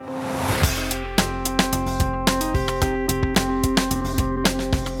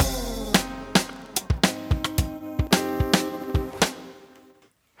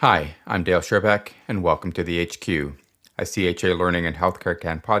Hi, I'm Dale Sherbeck, and welcome to the HQ, a CHA Learning and Healthcare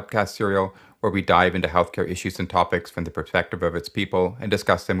Can podcast serial where we dive into healthcare issues and topics from the perspective of its people and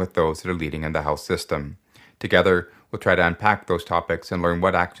discuss them with those that are leading in the health system. Together, we'll try to unpack those topics and learn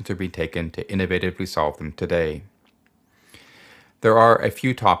what actions are being taken to innovatively solve them today. There are a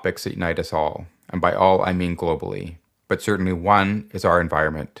few topics that unite us all, and by all I mean globally, but certainly one is our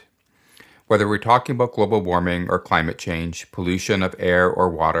environment. Whether we're talking about global warming or climate change, pollution of air or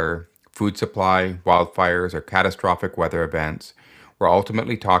water, food supply, wildfires, or catastrophic weather events, we're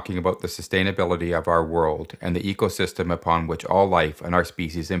ultimately talking about the sustainability of our world and the ecosystem upon which all life, and our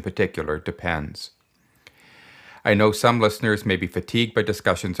species in particular, depends. I know some listeners may be fatigued by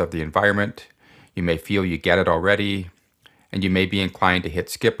discussions of the environment. You may feel you get it already, and you may be inclined to hit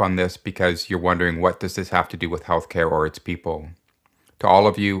skip on this because you're wondering, what does this have to do with healthcare or its people? To all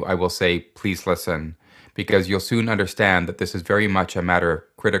of you, I will say, please listen, because you'll soon understand that this is very much a matter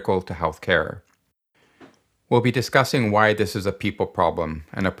critical to healthcare. We'll be discussing why this is a people problem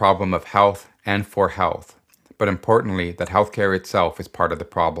and a problem of health and for health, but importantly, that healthcare itself is part of the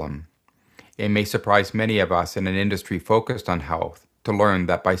problem. It may surprise many of us in an industry focused on health to learn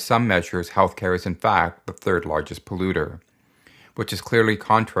that by some measures, healthcare is in fact the third largest polluter, which is clearly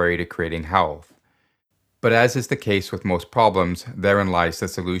contrary to creating health. But as is the case with most problems, therein lies the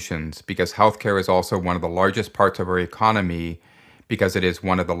solutions, because healthcare is also one of the largest parts of our economy, because it is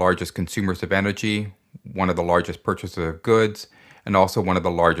one of the largest consumers of energy, one of the largest purchasers of goods, and also one of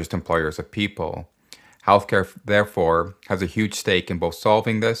the largest employers of people. Healthcare, therefore, has a huge stake in both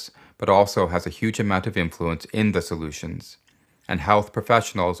solving this, but also has a huge amount of influence in the solutions. And health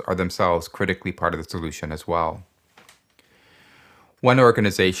professionals are themselves critically part of the solution as well. One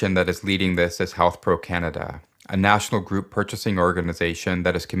organization that is leading this is Health Pro Canada, a national group purchasing organization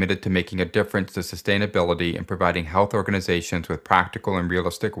that is committed to making a difference to sustainability and providing health organizations with practical and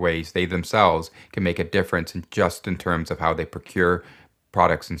realistic ways they themselves can make a difference in terms of how they procure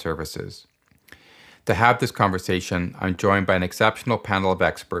products and services. To have this conversation, I'm joined by an exceptional panel of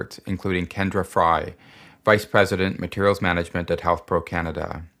experts, including Kendra Fry, Vice President, Materials Management at Health Pro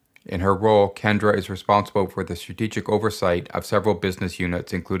Canada. In her role, Kendra is responsible for the strategic oversight of several business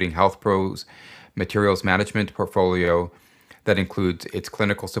units, including Health Pro's materials management portfolio that includes its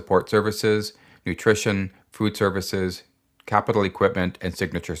clinical support services, nutrition, food services, capital equipment, and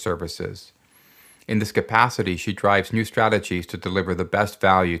signature services. In this capacity, she drives new strategies to deliver the best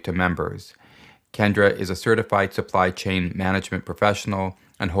value to members. Kendra is a certified supply chain management professional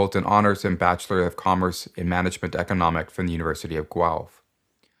and holds an honors and Bachelor of Commerce in Management Economics from the University of Guelph.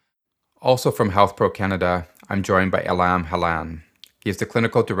 Also from Health Pro Canada, I'm joined by Elam Halan. He is the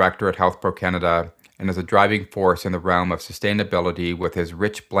Clinical Director at Health Pro Canada and is a driving force in the realm of sustainability with his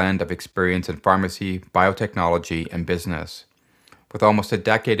rich blend of experience in pharmacy, biotechnology, and business. With almost a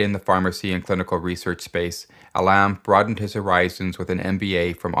decade in the pharmacy and clinical research space, Elam broadened his horizons with an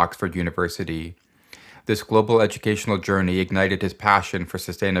MBA from Oxford University. This global educational journey ignited his passion for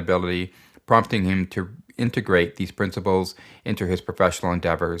sustainability, prompting him to integrate these principles into his professional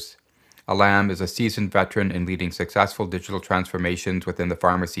endeavors. Elam is a seasoned veteran in leading successful digital transformations within the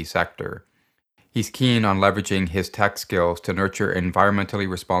pharmacy sector. He's keen on leveraging his tech skills to nurture environmentally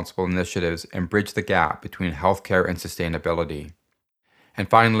responsible initiatives and bridge the gap between healthcare and sustainability. And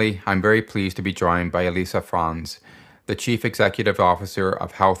finally, I'm very pleased to be joined by Elisa Franz, the Chief Executive Officer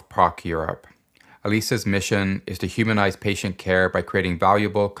of Health Proc Europe. Elisa's mission is to humanize patient care by creating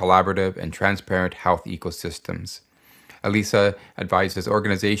valuable, collaborative, and transparent health ecosystems. Elisa advises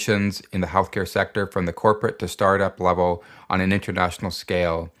organizations in the healthcare sector from the corporate to startup level on an international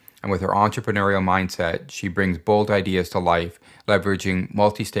scale. And with her entrepreneurial mindset, she brings bold ideas to life, leveraging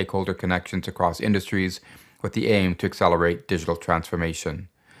multi-stakeholder connections across industries with the aim to accelerate digital transformation.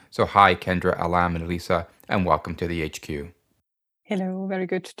 So hi, Kendra, Elam, and Elisa, and welcome to the HQ. Hello, very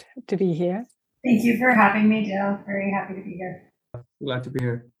good to be here. Thank you for having me, Jill. Very happy to be here. Glad to be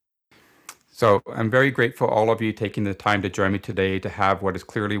here. So I'm very grateful all of you taking the time to join me today to have what is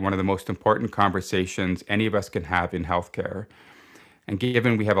clearly one of the most important conversations any of us can have in healthcare. And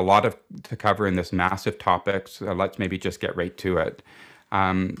given we have a lot to cover in this massive topic, so let's maybe just get right to it.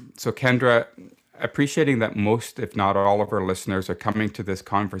 So Kendra, appreciating that most, if not all of our listeners are coming to this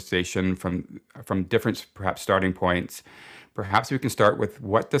conversation from different perhaps starting points, perhaps we can start with,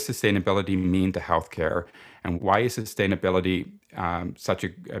 what does sustainability mean to healthcare, and why is sustainability such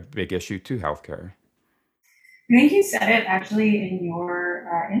a big issue to healthcare? I think you said it actually in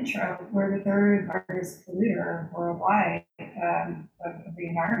your intro. We're the third largest polluter worldwide of the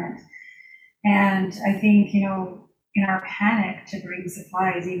environment. And I think, in our panic to bring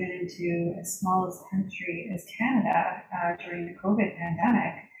supplies even into as small a country as Canada during the COVID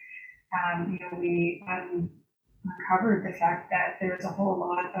pandemic, We uncovered the fact that there's a whole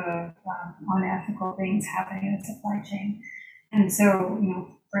lot of unethical things happening in the supply chain. And so,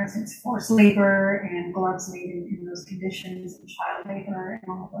 for instance, forced labor and gloves made in those conditions, and child labor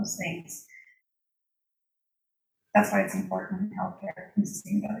and all of those things. That's why it's important in healthcare and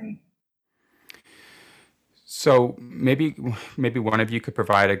sustainability. So maybe one of you could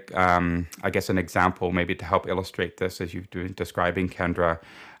provide, I guess, an example, maybe to help illustrate this as you've been describing, Kendra.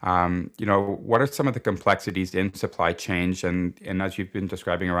 What are some of the complexities in supply chain, and as you've been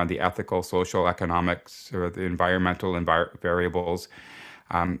describing around the ethical, social, economics, or the environmental variables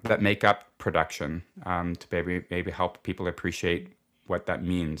that make up production, to maybe help people appreciate what that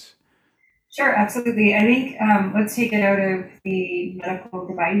means? Sure, absolutely. I think let's take it out of the medical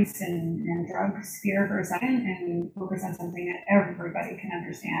device and drug sphere for a second and focus on something that everybody can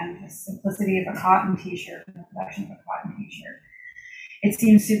understand, the simplicity of a cotton t-shirt and the production of a cotton t-shirt. It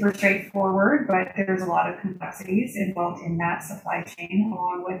seems super straightforward, but there's a lot of complexities involved in that supply chain,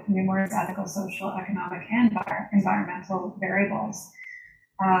 along with numerous ethical, social, economic, and environmental variables.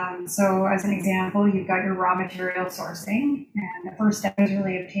 So as an example, you've got your raw material sourcing, and the first step is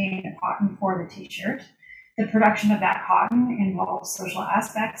really obtaining the cotton for the t-shirt. The production of that cotton involves social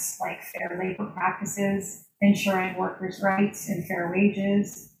aspects like fair labor practices, ensuring workers' rights and fair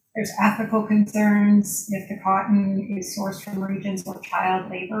wages. There's ethical concerns if the cotton is sourced from regions where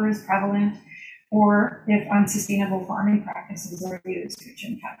child labor is prevalent, or if unsustainable farming practices are used, which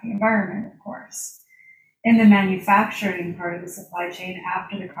impact the environment, of course. In the manufacturing part of the supply chain,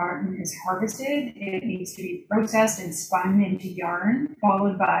 after the cotton is harvested, it needs to be processed and spun into yarn,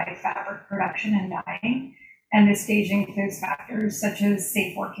 followed by fabric production and dyeing. And this stage includes factors such as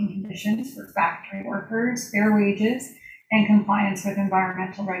safe working conditions for factory workers, fair wages, and compliance with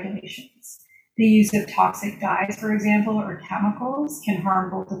environmental regulations. The use of toxic dyes, for example, or chemicals can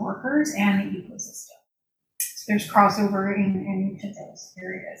harm both the workers and the ecosystem. So there's crossover in each of those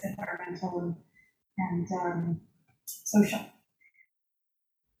areas, environmental and social.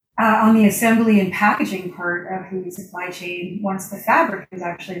 On the assembly and packaging part of the supply chain, once the fabric is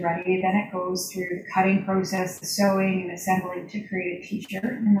actually ready, then it goes through the cutting process, the sewing and assembling to create a t-shirt.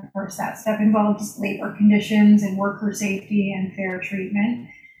 And of course, that step involves labor conditions and worker safety and fair treatment.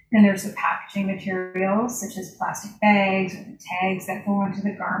 Then there's the packaging materials, such as plastic bags or the tags that go onto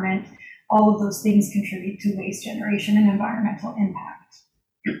the garment. All of those things contribute to waste generation and environmental impact.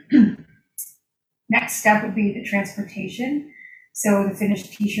 Next step would be the transportation. So the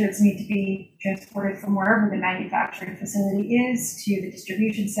finished t-shirts need to be transported from wherever the manufacturing facility is to the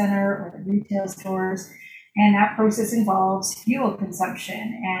distribution center or the retail stores. And that process involves fuel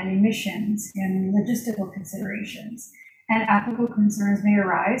consumption and emissions and logistical considerations. And ethical concerns may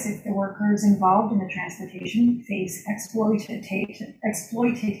arise if the workers involved in the transportation face exploitative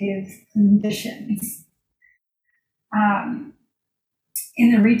conditions.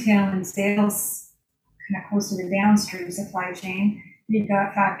 In the retail and sales, kind of close to the downstream supply chain, you've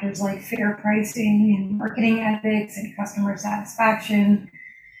got factors like fair pricing and marketing ethics and customer satisfaction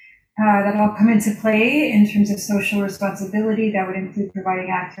that all come into play in terms of social responsibility. That would include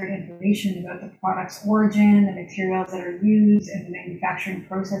providing accurate information about the product's origin, the materials that are used, and the manufacturing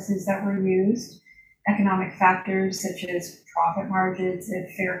processes that were used. Economic factors such as profit margins and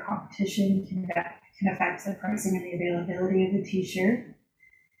fair competition can affect the pricing and the availability of the t-shirt.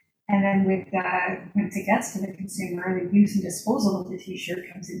 And then once it gets to the consumer, the use and disposal of the t-shirt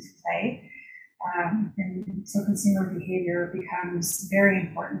comes into play. And so consumer behavior becomes very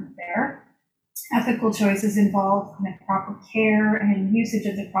important there. Ethical choices involve kind of proper care and usage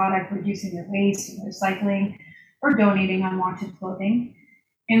of the product, reducing the waste and recycling, or donating unwanted clothing.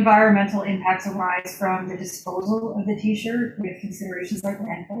 Environmental impacts arise from the disposal of the t-shirt with considerations like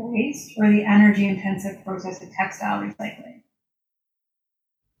landfill waste or the energy-intensive process of textile recycling.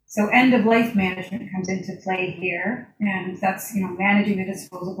 So end-of-life management comes into play here, and that's managing the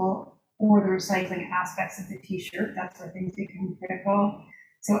disposable or the recycling aspects of the t-shirt. That's where things become critical.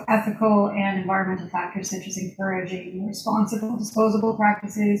 So ethical and environmental factors such as encouraging responsible disposable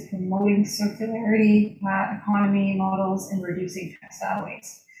practices, promoting circularity economy models, and reducing textile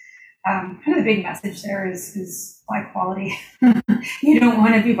waste. Kind of the big message there is high quality. You don't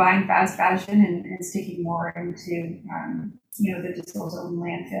want to be buying fast fashion and sticking more into the disposal and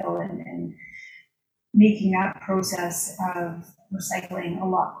landfill and making that process of recycling a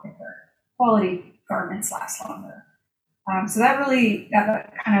lot quicker. Quality garments last longer. So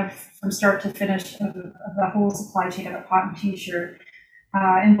that kind of from start to finish of the whole supply chain of a cotton t-shirt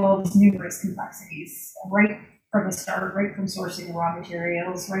involves numerous complexities, right from the start, right from sourcing the raw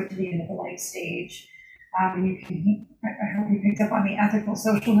materials, right to the end of the life stage. I hope you picked up on the ethical,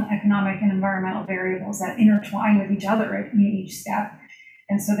 social, economic, and environmental variables that intertwine with each other at each step.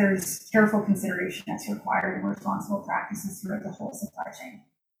 And so there's careful consideration that's required in responsible practices throughout the whole supply chain.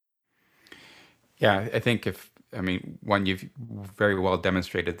 Yeah, I think one, you've very well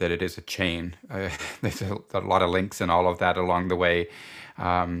demonstrated that it is a chain. There's a lot of links and all of that along the way.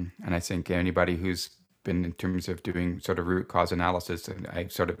 And I think anybody who's been in terms of doing sort of root cause analysis, and I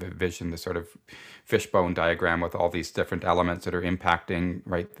sort of envision the sort of fishbone diagram with all these different elements that are impacting,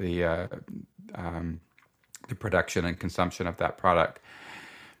 right, the production and consumption of that product.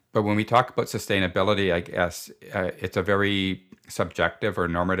 But when we talk about sustainability, I guess it's a very subjective or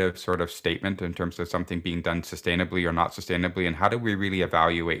normative sort of statement in terms of something being done sustainably or not sustainably. And how do we really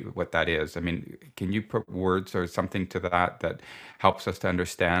evaluate what that is? I mean, can you put words or something to that helps us to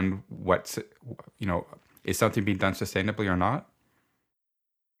understand is something being done sustainably or not?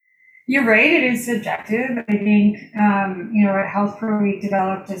 You're right, it is subjective. I think, at Health Pro, we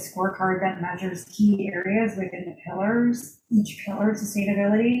developed a scorecard that measures key areas within the pillars, each pillar,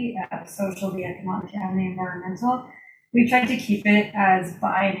 sustainability, the social, the economic, and the environmental. We tried to keep it as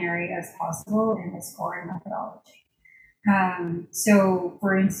binary as possible in the scoring methodology. So,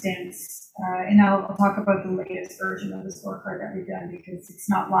 for instance, and I'll talk about the latest version of the scorecard that we've done because it's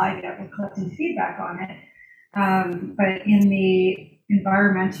not live yet. We're collecting feedback on it. But in the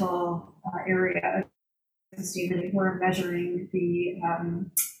environmental area of sustainability, we're measuring the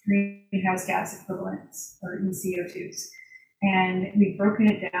greenhouse gas equivalents, or ECO2s. And we've broken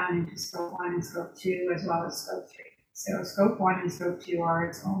it down into scope 1 and scope 2, as well as scope 3. So scope 1 and scope 2 are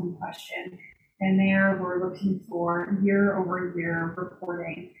its own question. And there we're looking for year-over-year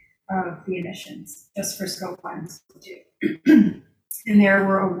reporting of the emissions, just for scope 1 and scope 2. And there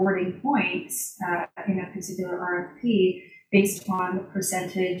we're awarding points in a particular RFP based on the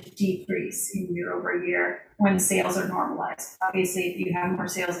percentage decrease in year over year when sales are normalized. Obviously, if you have more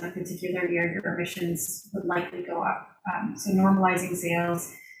sales in a particular year, your emissions would likely go up. So normalizing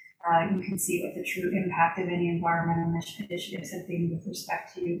sales, you can see what the true impact of any environmental initiatives have been with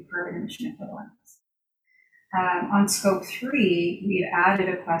respect to carbon emission equivalents. On scope 3, we've added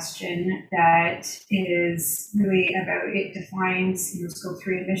a question that is really about, it defines scope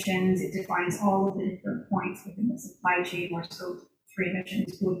 3 emissions, it defines all of the different points within the supply chain where scope 3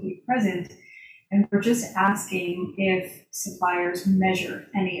 emissions would be present. And we're just asking if suppliers measure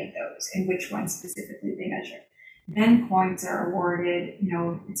any of those and which ones specifically they measure. Then points are awarded,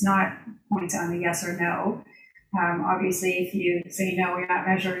 it's not points on the yes or no. Obviously, if you say, no, we're not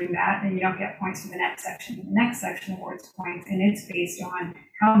measuring that, then you don't get points for the next section. The next section awards points, and it's based on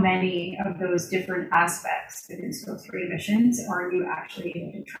how many of those different aspects within scope 3 emissions are you actually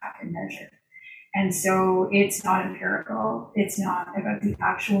able to track and measure. And so it's not empirical. It's not about the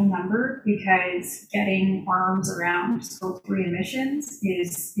actual number, because getting arms around scope 3 emissions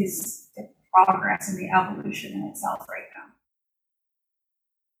is the progress and the evolution in itself right now.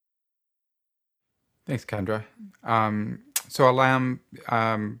 Thanks, Kendra. So Alam,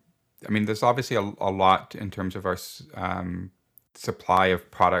 there's obviously a lot in terms of our supply of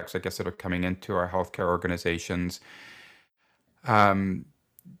products, I guess, that are coming into our healthcare organizations.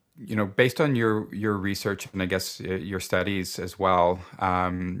 Based on your research and I guess your studies as well,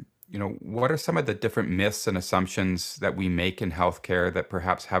 what are some of the different myths and assumptions that we make in healthcare that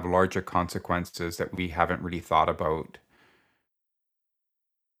perhaps have larger consequences that we haven't really thought about?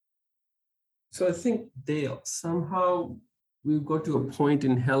 So I think, Dale, somehow we've got to a point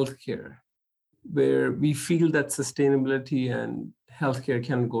in healthcare where we feel that sustainability and healthcare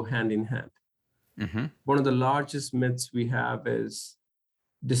can go hand in hand. Mm-hmm. One of the largest myths we have is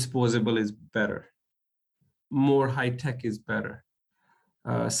disposable is better. More high tech is better.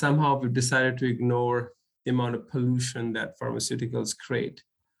 Somehow we've decided to ignore the amount of pollution that pharmaceuticals create.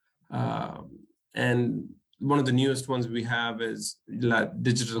 And one of the newest ones we have is that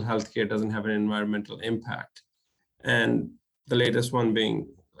digital healthcare doesn't have an environmental impact. And the latest one being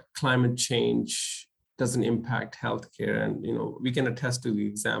climate change doesn't impact healthcare. And, we can attest to the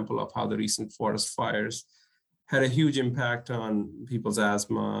example of how the recent forest fires had a huge impact on people's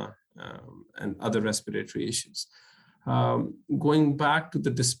asthma and other respiratory issues. Going back to the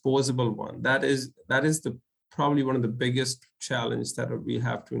disposable one, that is probably one of the biggest challenges that we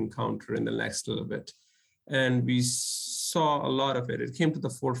have to encounter in the next little bit. And we saw a lot of it. It came to the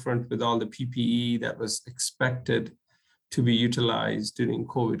forefront with all the PPE that was expected to be utilized during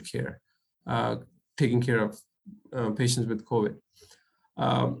COVID care, taking care of patients with COVID.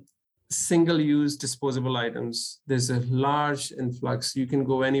 Single-use disposable items, there's a large influx. You can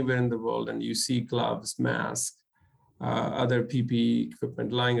go anywhere in the world and you see gloves, masks, other PPE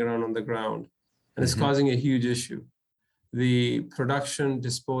equipment lying around on the ground. and it's causing a huge issue. The production,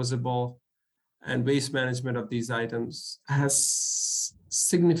 disposable, and waste management of these items has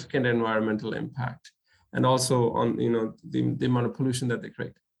significant environmental impact, and also on the amount of pollution that they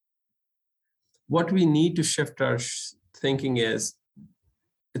create. What we need to shift our thinking is,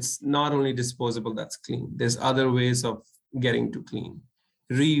 it's not only disposable that's clean. There's other ways of getting to clean.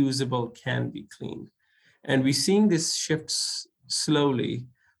 Reusable can be clean. And we're seeing this shifts slowly,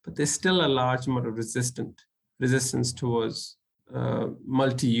 but there's still a large amount of resistance towards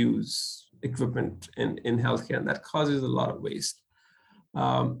multi-use equipment in healthcare, and that causes a lot of waste.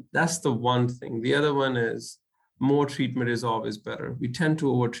 That's the one thing. The other one is more treatment is always better. We tend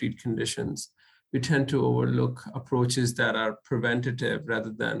to overtreat conditions. We tend to overlook approaches that are preventative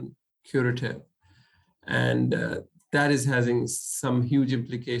rather than curative. And that is having some huge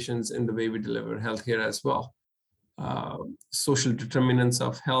implications in the way we deliver healthcare as well. Social determinants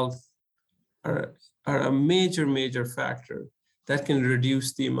of health are a major factor that can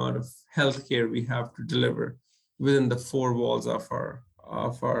reduce the amount of healthcare we have to deliver within the four walls of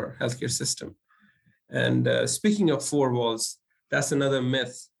our healthcare system. And speaking of four walls, that's another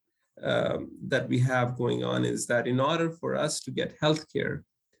myth that we have going on, is that in order for us to get healthcare,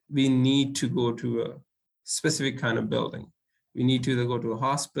 we need to go to a specific kind of building. We need to either go to a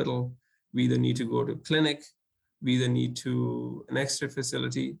hospital, we either need to go to a clinic, we either need to an X-ray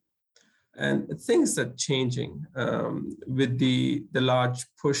facility. And things are changing with the large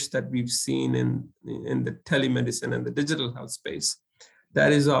push that we've seen in the telemedicine and the digital health space.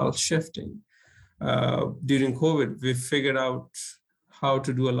 That is all shifting. During COVID, we figured out how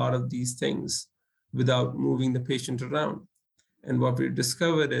to do a lot of these things without moving the patient around. And what we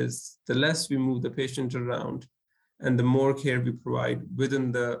discovered is the less we move the patient around and the more care we provide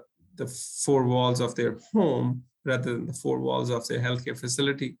within the four walls of their home rather than the four walls of their healthcare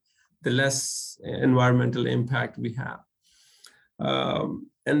facility, the less environmental impact we have.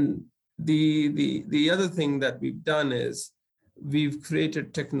 And the other thing that we've done is we've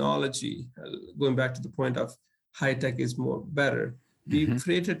created technology, going back to the point of high tech is more better. We've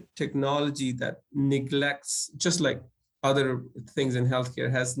created technology that neglects, just like other things in healthcare,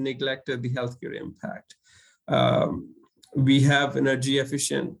 has neglected the healthcare impact. We have energy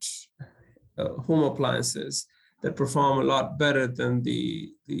efficient home appliances that perform a lot better than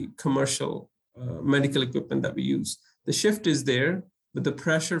the commercial medical equipment that we use. The shift is there, but the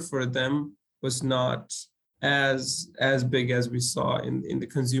pressure for them was not as big as we saw in the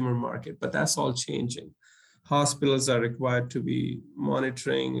consumer market, but that's all changing. Hospitals are required to be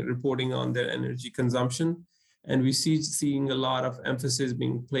monitoring, reporting on their energy consumption, and we seeing a lot of emphasis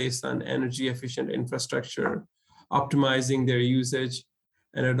being placed on energy efficient infrastructure, optimizing their usage,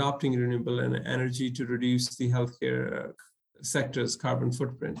 and adopting renewable energy to reduce the healthcare sector's carbon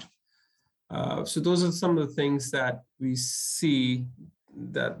footprint. So those are some of the things that we see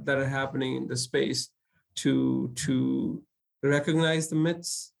that are happening in the space to recognize the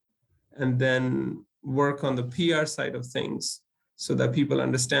myths and then work on the PR side of things so that people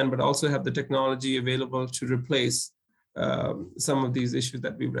understand, but also have the technology available to replace some of these issues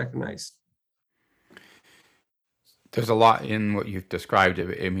that we've recognized. There's a lot in what you've described.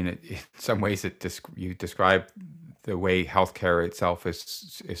 I mean, in some ways, you describe the way healthcare itself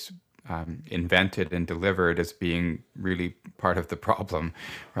is invented and delivered as being really part of the problem,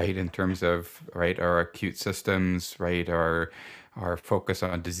 right? In terms of our acute systems, our focus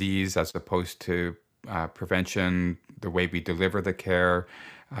on disease as opposed to prevention, the way we deliver the care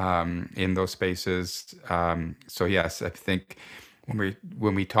in those spaces. So yes, I think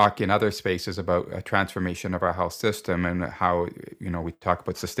when we talk in other spaces about a transformation of our health system and how we talk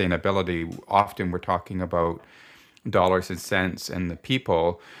about sustainability, often we're talking about dollars and cents and the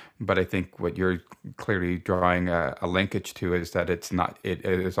people. But I think what you're clearly drawing a linkage to is that it's not. It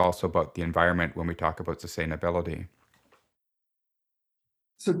is also about the environment when we talk about sustainability.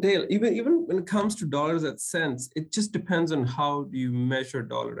 So Dale, even when it comes to dollars and cents, it just depends on how do you measure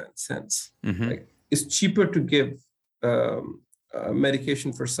dollar and cents. Like, it's cheaper to give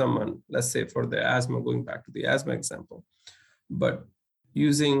medication for someone, let's say for the asthma, going back to the asthma example, but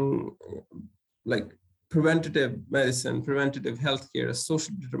using like preventative medicine, preventative healthcare,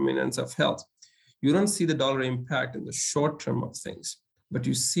 social determinants of health, you don't see the dollar impact in the short term of things, but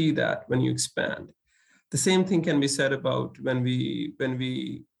you see that when you expand. The same thing can be said about when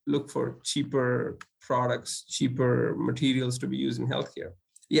we look for cheaper products, cheaper materials to be used in healthcare.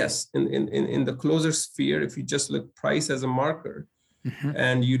 Yes, in the closer sphere, if you just look price as a marker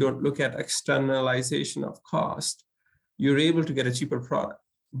and you don't look at externalization of cost, you're able to get a cheaper product.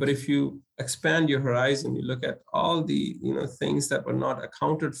 But if you expand your horizon, you look at all the things that were not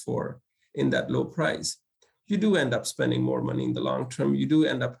accounted for in that low price, you do end up spending more money in the long term. You do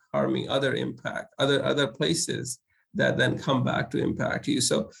end up harming other places that then come back to impact you.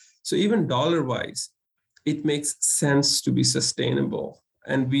 So even dollar-wise, it makes sense to be sustainable.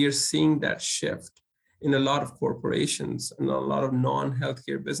 And we are seeing that shift in a lot of corporations and a lot of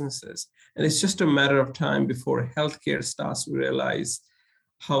non-healthcare businesses. And it's just a matter of time before healthcare starts to realize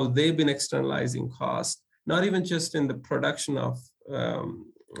how they've been externalizing costs, not even just in the production of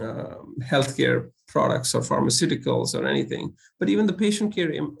healthcare products or pharmaceuticals or anything, but even the patient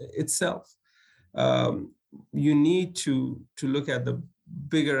care itself. You need to look at the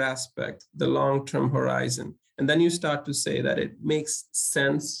bigger aspect, the long-term horizon. And then you start to say that it makes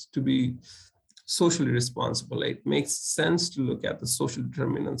sense to be socially responsible. It makes sense to look at the social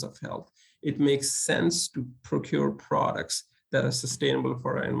determinants of health. It makes sense to procure products that are sustainable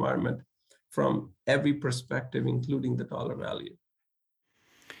for our environment from every perspective, including the dollar value.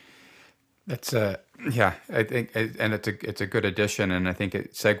 That's I think, and it's a good addition, and I think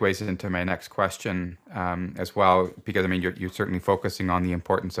it segues into my next question as well, because I mean you're certainly focusing on the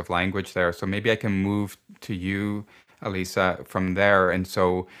importance of language there. So maybe I can move to you, Elisa, from there. And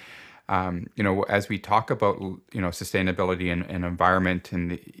so, as we talk about sustainability and environment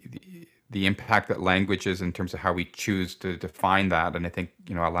and the impact that language is in terms of how we choose to define that, and I think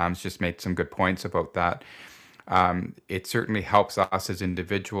Alam's just made some good points about that. It certainly helps us as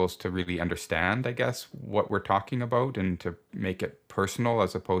individuals to really understand, I guess, what we're talking about and to make it personal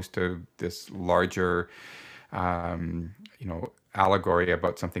as opposed to this larger, allegory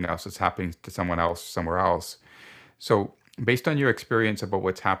about something else that's happening to someone else somewhere else. So based on your experience about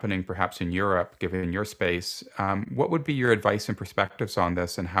what's happening perhaps in Europe, given your space, what would be your advice and perspectives on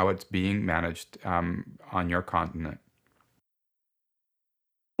this and how it's being managed on your continent?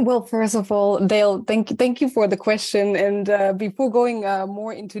 Well, first of all, Dale, thank you for the question. And before going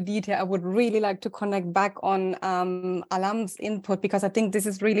more into detail, I would really like to connect back on Alam's input, because I think this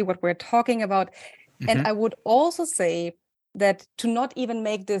is really what we're talking about. Mm-hmm. And I would also say that to not even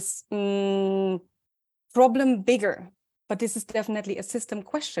make this problem bigger, but this is definitely a system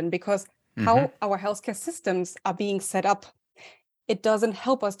question, because how our healthcare systems are being set up, it doesn't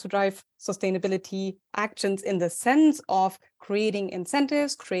help us to drive sustainability actions in the sense of creating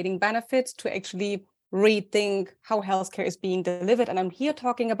incentives, creating benefits to actually rethink how healthcare is being delivered. And I'm here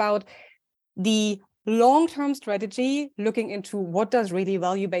talking about the long-term strategy, looking into what does really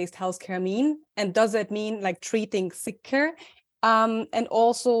value-based healthcare mean? And does it mean like treating sick care? And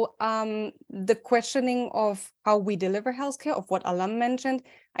also the questioning of how we deliver healthcare, of what Alam mentioned.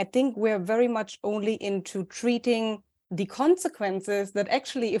 I think we're very much only into treating the consequences that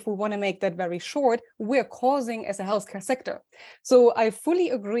actually, if we want to make that very short, we're causing as a healthcare sector. So I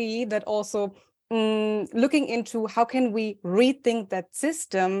fully agree that also looking into how can we rethink that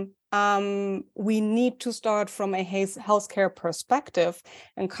system, we need to start from a healthcare perspective.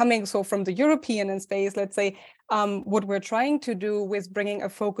 And coming from the European space, let's say, what we're trying to do with bringing a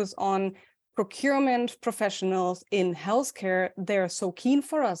focus on procurement professionals in healthcare, they're so keen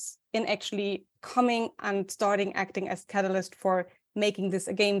for us in actually coming and starting acting as catalyst for making this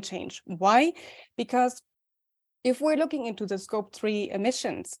a game change. Why? Because if we're looking into the Scope 3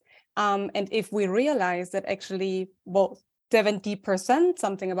 emissions, and if we realize that actually, 70%,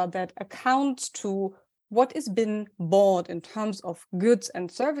 something about that, accounts to what is been bought in terms of goods and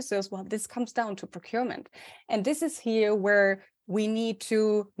services, well, this comes down to procurement. And this is here where we need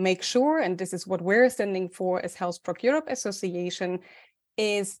to make sure, and this is what we're standing for as HealthProc Europe Association,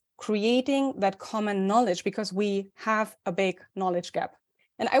 is creating that common knowledge, because we have a big knowledge gap.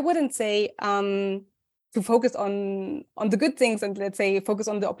 And I wouldn't say to focus on the good things and let's say focus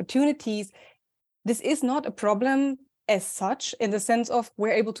on the opportunities. This is not a problem as such in the sense of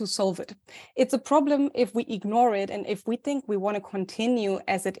we're able to solve it. It's a problem if we ignore it and if we think we want to continue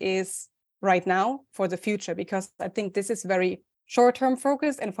as it is right now for the future, because I think this is very short-term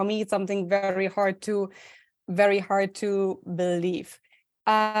focused, and for me it's something very hard to believe.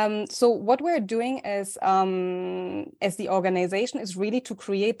 So what we're doing as the organization is really to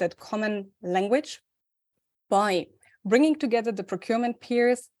create that common language by bringing together the procurement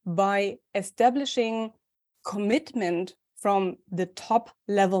peers, by establishing commitment from the top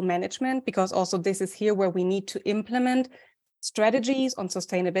level management, because also this is here where we need to implement strategies on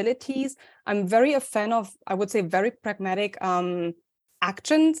sustainabilities. I'm very a fan of, I would say, very pragmatic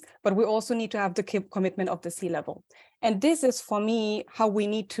actions, but we also need to have the commitment of the C-level. And this is, for me, how we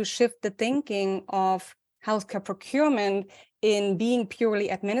need to shift the thinking of healthcare procurement in being purely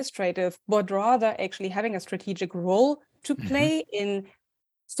administrative, but rather actually having a strategic role to play in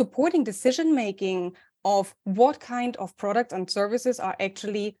supporting decision-making of what kind of products and services are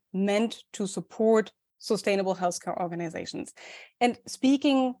actually meant to support sustainable healthcare organizations. And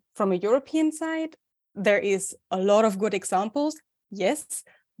speaking from a European side, there is a lot of good examples, yes,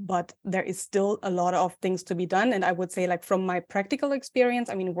 but there is still a lot of things to be done. And I would say, like, from my practical experience,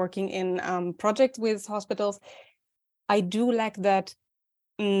 I mean, working in projects with hospitals, I do lack that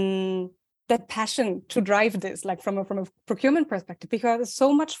that passion to drive this, like from a procurement perspective, because there's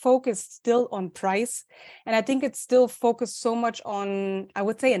so much focus still on price. And I think it's still focused so much on, I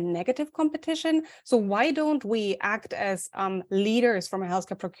would say, a negative competition. So why don't we act as leaders from a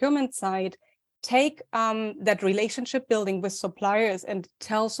healthcare procurement side, take that relationship building with suppliers and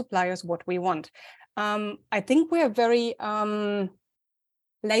tell suppliers what we want? I think we are very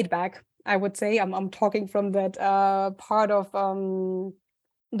laid back, I would say. I'm talking from that part of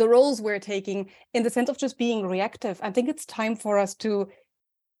the roles we're taking, in the sense of just being reactive. I think it's time for us to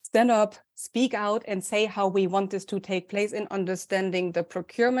stand up, speak out, and say how we want this to take place, in understanding the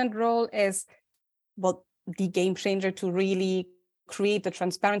procurement role as, well, the game changer to really create the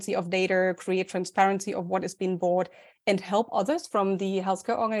transparency of data, create transparency of what is being bought, and help others from the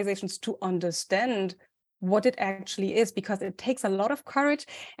healthcare organizations to understand what it actually is, because it takes a lot of courage.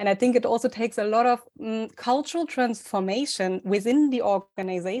 And I think it also takes a lot of cultural transformation within the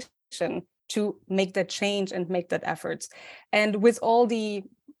organization to make that change and make that efforts. And with all the,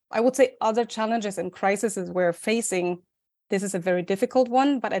 I would say, other challenges and crises we're facing, this is a very difficult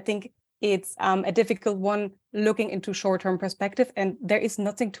one, but I think it's a difficult one looking into short-term perspective, and there is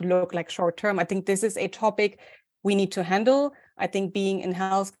nothing to look like short-term. I think this is a topic we need to handle. I think being in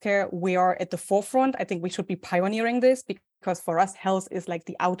healthcare, we are at the forefront. I think we should be pioneering this, because for us, health is like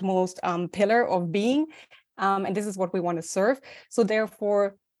the outmost pillar of being. And this is what we want to serve. So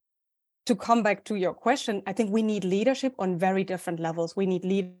therefore, to come back to your question, I think we need leadership on very different levels. We need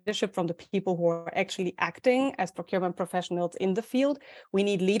leadership from the people who are actually acting as procurement professionals in the field. We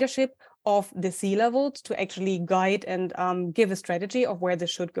need leadership of the C-levels to actually guide and give a strategy of where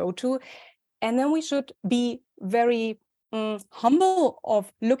this should go to. And then we should be very humble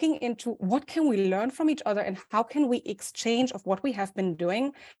of looking into what can we learn from each other and how can we exchange of what we have been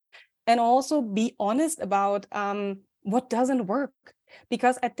doing, and also be honest about what doesn't work.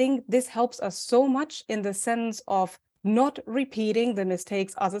 Because I think this helps us so much in the sense of not repeating the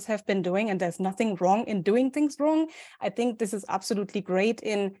mistakes others have been doing, and there's nothing wrong in doing things wrong. I think this is absolutely great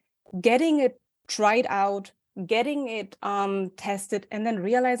in getting it tried out, getting it tested, and then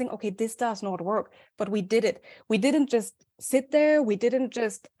realizing, okay, this does not work, but we did it. We didn't just sit there. We didn't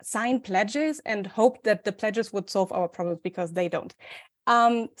just sign pledges and hope that the pledges would solve our problems, because they don't.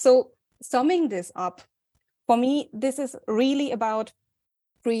 So summing this up, for me, this is really about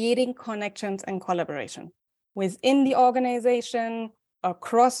creating connections and collaboration within the organization,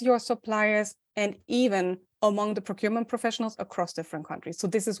 across your suppliers, and even among the procurement professionals across different countries. So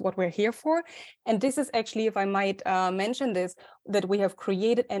this is what we're here for. And this is actually, if I might mention this, that we have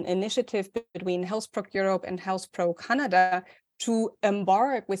created an initiative between Health Pro Europe and Health Pro Canada to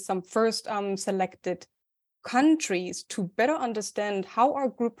embark with some first selected countries to better understand how are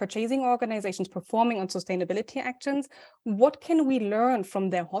group purchasing organizations performing on sustainability actions, what can we learn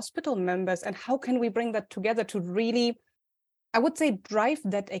from their hospital members, and how can we bring that together to really, I would say, drive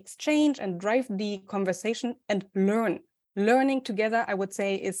that exchange and drive the conversation and learn. Learning together, I would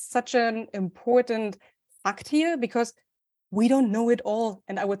say, is such an important fact here, because we don't know it all.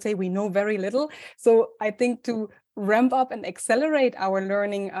 And I would say we know very little. So I think to ramp up and accelerate our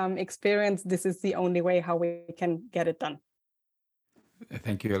learning experience, this is the only way how we can get it done.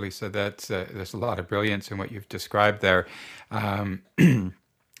 Thank you, Elisa. There's a lot of brilliance in what you've described there.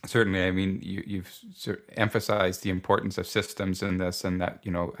 Certainly, I mean, you've emphasized the importance of systems in this, and that,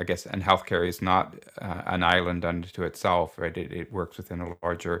 I guess, and healthcare is not an island unto itself, right? It works within a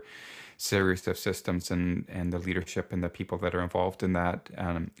larger series of systems, and the leadership and the people that are involved in that.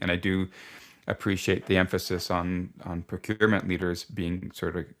 And I do appreciate the emphasis on procurement leaders being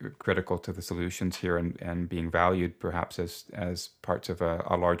sort of critical to the solutions here, and being valued perhaps as parts of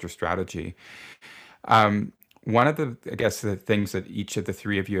a larger strategy. One of the, I guess, the things that each of the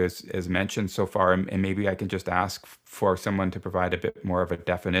three of you has mentioned so far, and maybe I can just ask for someone to provide a bit more of a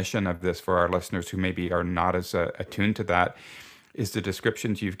definition of this for our listeners who maybe are not as attuned to that, is the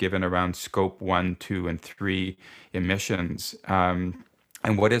descriptions you've given around scope 1, 2, and 3 emissions.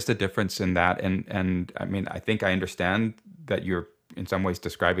 And what is the difference in that? And I mean, I think I understand that you're in some ways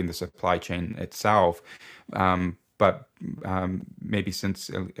describing the supply chain itself. But maybe since,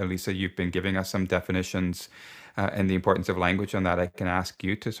 Elisa, you've been giving us some definitions and the importance of language on that, I can ask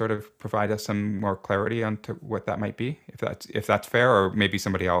you to sort of provide us some more clarity on to what that might be, if that's fair, or maybe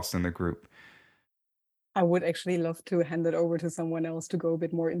somebody else in the group. I would actually love to hand it over to someone else to go a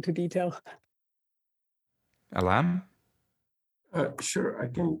bit more into detail. Alam? Sure, I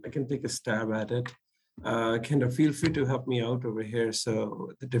can take a stab at it. Kendra, feel free to help me out over here.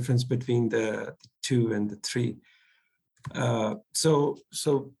 So the difference between the 2 and the 3.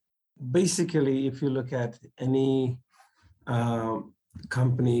 So basically, if you look at any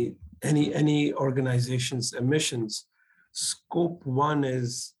company, any organization's emissions, scope 1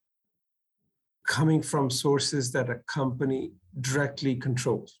 is coming from sources that a company directly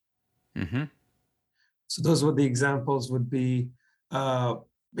controls. Mm-hmm. So those were the examples would be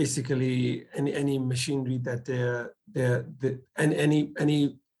basically any machinery that and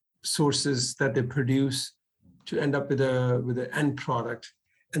any sources that they produce to end up with an end product,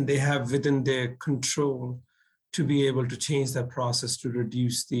 and they have within their control to be able to change that process to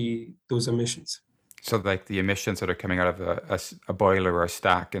reduce those emissions. So like the emissions that are coming out of a boiler or a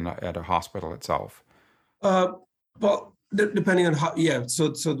stack at a hospital itself. Well, depending on how, yeah.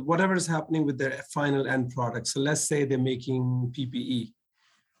 So whatever is happening with their final end product. So let's say they're making PPE,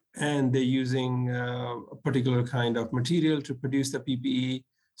 and they're using a particular kind of material to produce the PPE.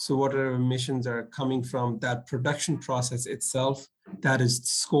 So whatever emissions are coming from that production process itself, that is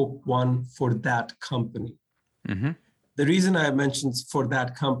scope 1 for that company. Mm-hmm. The reason I mentioned for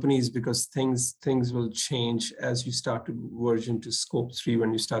that company is because things will change as you start to verge into scope 3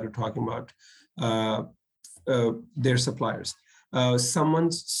 when you started talking about their suppliers.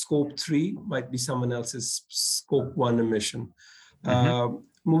 Someone's scope 3 might be someone else's scope 1 emission. Mm-hmm.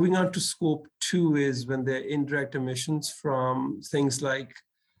 Moving on to scope 2 is when the indirect emissions from things like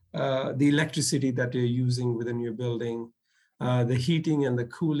the electricity that you're using within your building, the heating and the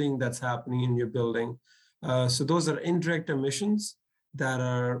cooling that's happening in your building. So those are indirect emissions that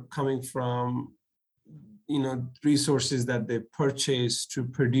are coming from, resources that they purchase to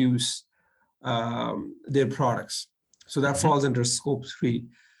produce their products. So that falls under scope 3.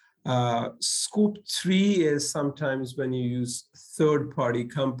 Scope 3 is sometimes when you use third-party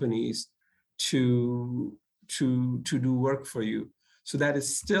companies to do work for you. So that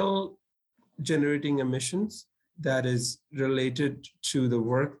is still generating emissions that is related to the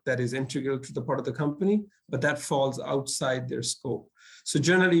work that is integral to the part of the company, but that falls outside their scope. So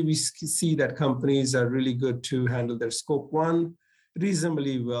generally, we see that companies are really good to handle their scope 1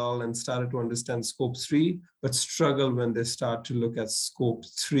 reasonably well and started to understand scope 3, but struggle when they start to look at scope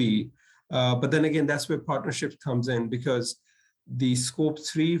 3. But then again, that's where partnership comes in, because the scope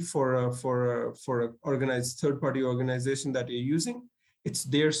 3 for a organized third-party organization that you're using, it's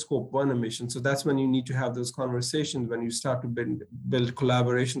their scope 1 emission. So that's when you need to have those conversations, when you start to build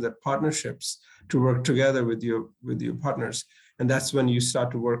collaborations and partnerships to work together with your partners. And that's when you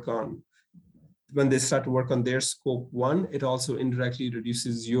start to work on, when they start to work on their scope 1, it also indirectly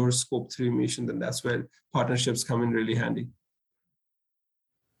reduces your scope 3 emissions. And that's where partnerships come in really handy.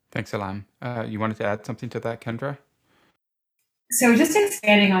 Thanks, Alam. You wanted to add something to that, Kendra? So just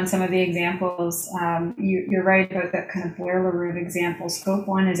expanding on some of the examples, you're right about that kind of boiler room example. Scope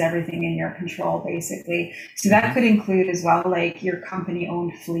 1 is everything in your control, basically. So that could include as well, like your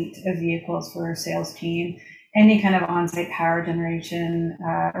company-owned fleet of vehicles for a sales team, any kind of on-site power generation,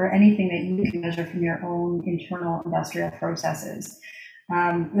 or anything that you can measure from your own internal industrial processes.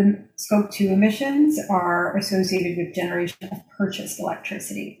 The scope 2 emissions are associated with generation of purchased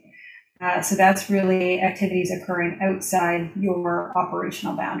electricity. So that's really activities occurring outside your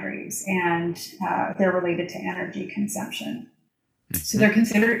operational boundaries, and they're related to energy consumption. So they're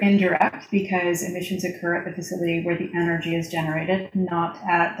considered indirect because emissions occur at the facility where the energy is generated, not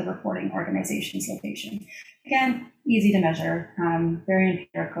at the reporting organization's location. Again, easy to measure, very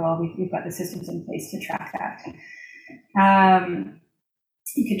empirical. We've got the systems in place to track that.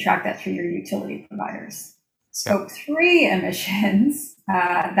 You can track that through your utility providers. Scope 3 emissions,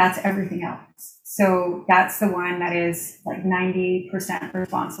 that's everything else. So that's the one that is like 90%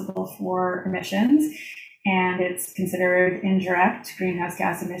 responsible for emissions, and it's considered indirect greenhouse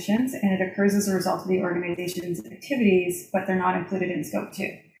gas emissions, and it occurs as a result of the organization's activities, but they're not included in scope 2.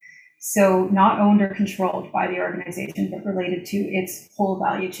 So not owned or controlled by the organization, but related to its whole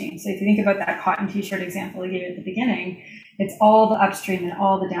value chain. So if you think about that cotton t-shirt example I gave at the beginning, it's all the upstream and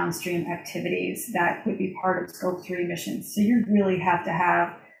all the downstream activities that would be part of scope 3 emissions. So you really have to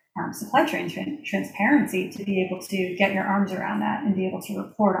have supply chain transparency to be able to get your arms around that and be able to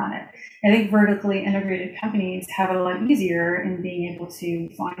report on it. I think vertically integrated companies have it a lot easier in being able to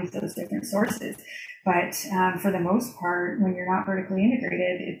find those different sources. But for the most part, when you're not vertically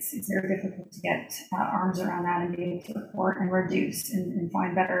integrated, it's very difficult to get arms around that and be able to report and reduce and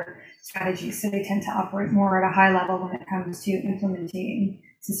find better strategies. So they tend to operate more at a high level when it comes to implementing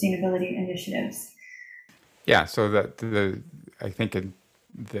sustainability initiatives. Yeah, so that I think in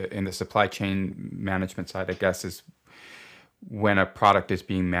the supply chain management side, I guess, is when a product is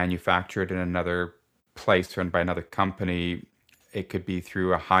being manufactured in another place or by another company, it could be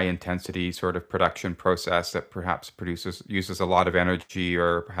through a high intensity sort of production process that perhaps uses a lot of energy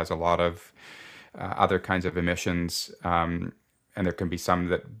or has a lot of other kinds of emissions. And there can be some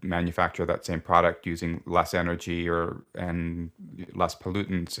that manufacture that same product using less energy and less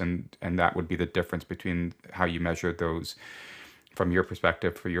pollutants, and that would be the difference between how you measure those from your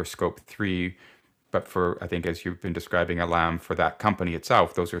perspective for your scope 3. But I think, as you've been describing, Alam, for that company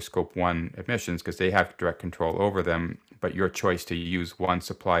itself, those are scope 1 emissions because they have direct control over them. But your choice to use one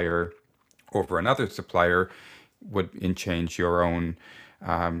supplier over another supplier would change your own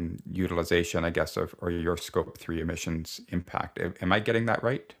utilization, I guess, or your scope 3 emissions impact. Am I getting that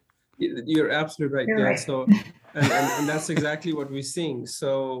right? You're absolutely right. You're Yeah. right. So, and that's exactly what we're seeing.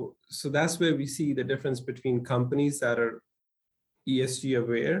 So that's where we see the difference between companies that are ESG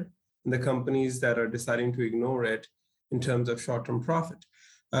aware and the companies that are deciding to ignore it in terms of short-term profit.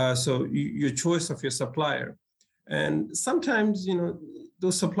 So your choice of your supplier, and sometimes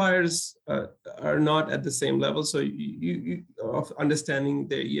those suppliers are not at the same level. So you of understanding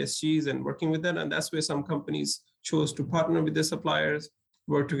their ESGs and working with that, and that's where some companies chose to partner with their suppliers,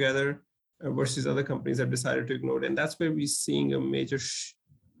 work together, versus other companies have decided to ignore it. And that's where we're seeing a major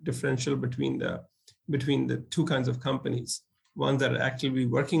differential between the two kinds of companies. Ones that are actively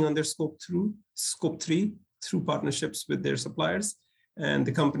working on their scope 3 through partnerships with their suppliers, and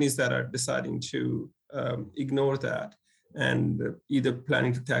the companies that are deciding to ignore that and either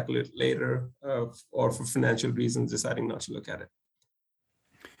planning to tackle it later or for financial reasons deciding not to look at it.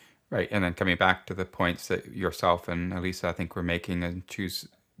 Right, and then coming back to the points that yourself and Elisa, I think, were making, and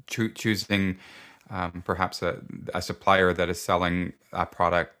choosing perhaps a supplier that is selling a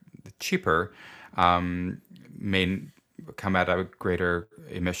product cheaper may come at a greater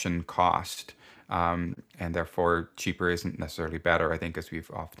emission cost, and therefore cheaper isn't necessarily better, I think, as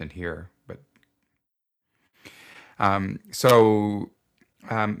we've often hear. But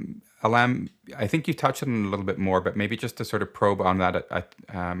Alam, I think you touched on it a little bit more, but maybe just to sort of probe on that,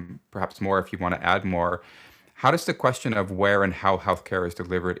 perhaps more if you want to add more. How does the question of where and how healthcare is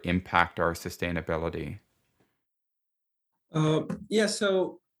delivered impact our sustainability? Yeah,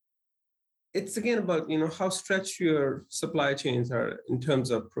 so it's again about how stretched your supply chains are in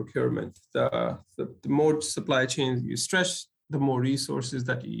terms of procurement. The more supply chains you stretch, the more resources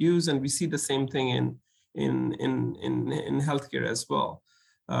that you use, and we see the same thing in healthcare as well.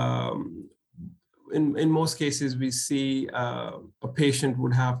 In most cases, we see a patient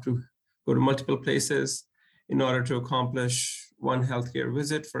would have to go to multiple places in order to accomplish one healthcare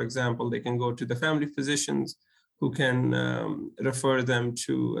visit. For example, they can go to the family physicians who can refer them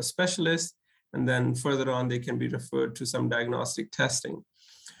to a specialist, and then further on, they can be referred to some diagnostic testing.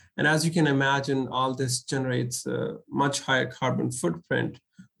 And as you can imagine, all this generates a much higher carbon footprint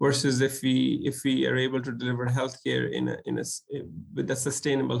versus if we are able to deliver healthcare with a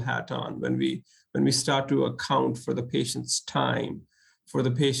sustainable hat on, when we start to account for the patient's time, for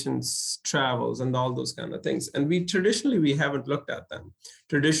the patient's travels, and all those kind of things. And traditionally we haven't looked at them.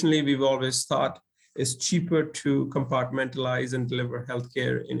 Traditionally, we've always thought it's cheaper to compartmentalize and deliver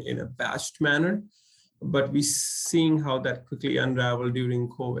healthcare in a batched manner, but we're seeing how that quickly unraveled during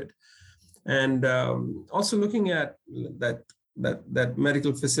COVID. And also looking at that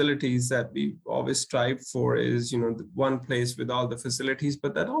medical facilities that we always strive for is one place with all the facilities,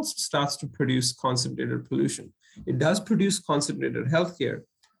 but that also starts to produce concentrated pollution. It does produce concentrated healthcare,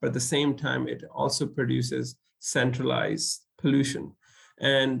 but at the same time, it also produces centralized pollution.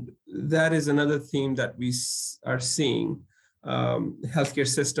 And that is another theme that we are seeing. Healthcare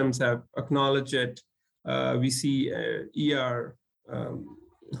systems have acknowledged it. We see ER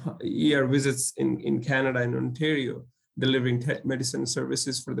visits in Canada and Ontario delivering medicine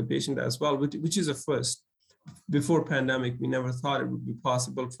services for the patient as well, which is a first. Before pandemic, we never thought it would be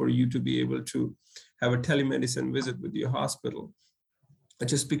possible for you to be able to have a telemedicine visit with your hospital,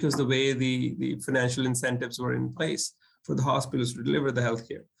 just because the way the financial incentives were in place for the hospitals to deliver the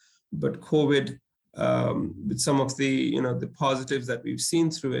healthcare. But COVID, with some of the positives that we've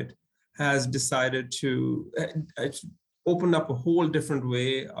seen through it, has decided to open up a whole different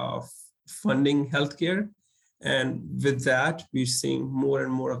way of funding healthcare. And with that, we're seeing more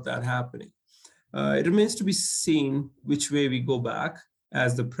and more of that happening. It remains to be seen which way we go back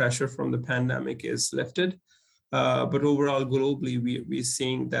as the pressure from the pandemic is lifted. But overall, globally, we're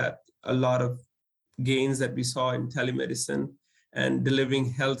seeing that a lot of gains that we saw in telemedicine and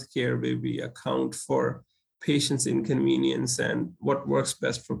delivering healthcare where we account for patient's inconvenience and what works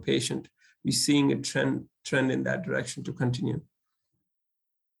best for patient. We're seeing a trend in that direction to continue.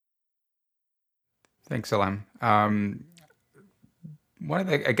 Thanks, Alam. One of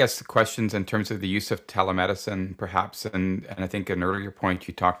the, I guess, the questions in terms of the use of telemedicine, perhaps, and I think an earlier point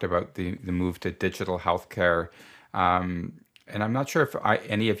you talked about the move to digital healthcare. And I'm not sure if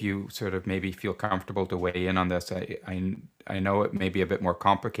any of you sort of maybe feel comfortable to weigh in on this. I know it may be a bit more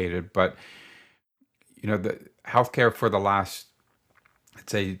complicated, but the healthcare for the last,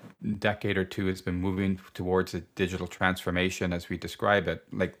 let's say, decade or two has been moving towards a digital transformation as we describe it,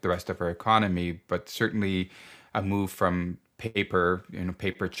 like the rest of our economy, but certainly a move from paper,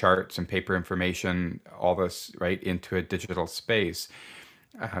 paper charts and paper information, all this right into a digital space.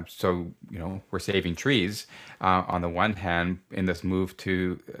 So, we're saving trees on the one hand in this move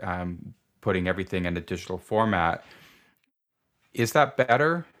to putting everything in a digital format. Is that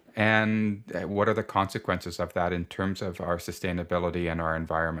better? And what are the consequences of that in terms of our sustainability and our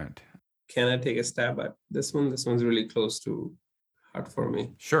environment? Can I take a stab at this one? This one's really close to heart for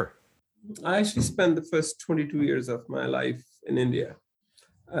me. Sure. I actually spent the first 22 years of my life in India.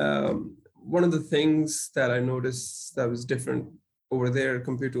 One of the things that I noticed that was different over there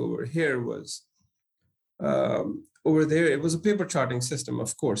compared to over here was over there, it was a paper charting system,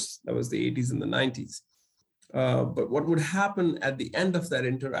 of course. That was the 80s and the 90s. But what would happen at the end of that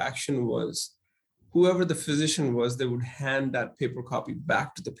interaction was whoever the physician was, they would hand that paper copy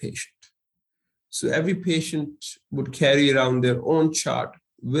back to the patient. So every patient would carry around their own chart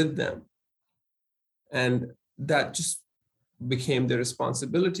with them. And that just became their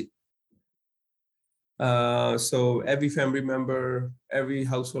responsibility. So every family member, every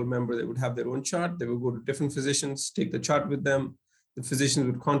household member, they would have their own chart. They would go to different physicians, take the chart with them. The physician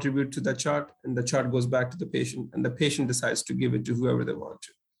would contribute to that chart, and the chart goes back to the patient, and the patient decides to give it to whoever they want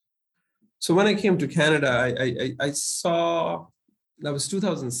to. So when I came to Canada, I saw, that was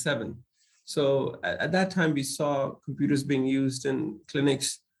 2007. So at that time, we saw computers being used in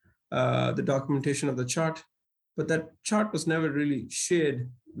clinics, the documentation of the chart, but that chart was never really shared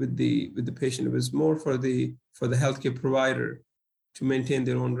with the patient. It was more for the healthcare provider to maintain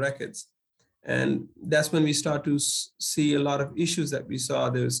their own records. And that's when we start to see a lot of issues that we saw.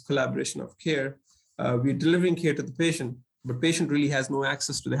 There's collaboration of care. We're delivering care to the patient, but patient really has no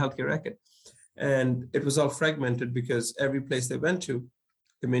access to the healthcare record. And it was all fragmented because every place they went to,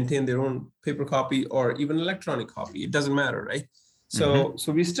 they maintain their own paper copy or even electronic copy. It doesn't matter, right? So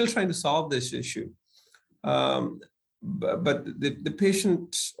we're still trying to solve this issue. But the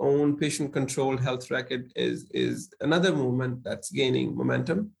patient's own patient-controlled health record is another movement that's gaining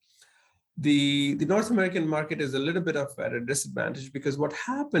momentum. The North American market is a little bit at a disadvantage because what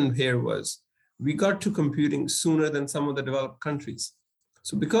happened here was we got to computing sooner than some of the developed countries.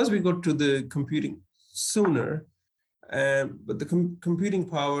 So because we got to the computing sooner, but the computing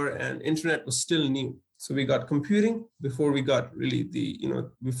power and internet was still new. So we got computing before we got really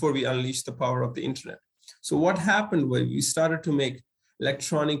before we unleashed the power of the internet. So what happened was we started to make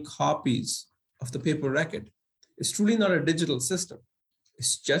electronic copies of the paper record. It's truly not a digital system.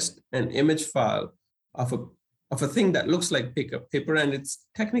 It's just an image file of a thing that looks like paper, and it's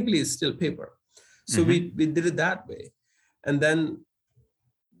technically is still paper. So we did it that way. And then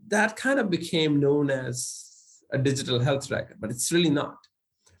that kind of became known as a digital health record, but it's really not.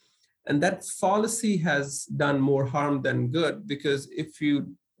 And that fallacy has done more harm than good, because if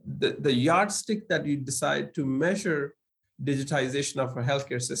the yardstick that you decide to measure digitization of a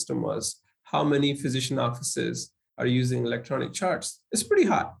healthcare system was how many physician offices are using electronic charts, it's pretty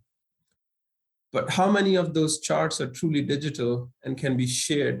high. But how many of those charts are truly digital and can be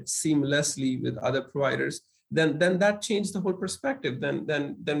shared seamlessly with other providers, then that changed the whole perspective.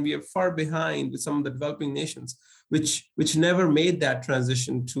 Then we are far behind with some of the developing nations, which never made that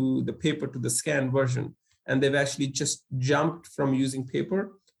transition to the paper to the scanned version. And they've actually just jumped from using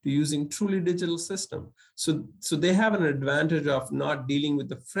paper to using truly digital system. So they have an advantage of not dealing with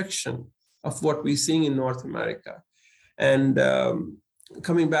the friction of what we're seeing in North America. And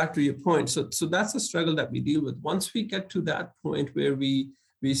coming back to your point, so that's a struggle that we deal with. Once we get to that point where we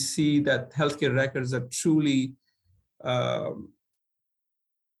see that healthcare records are truly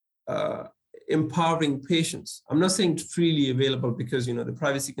empowering patients. I'm not saying freely available because the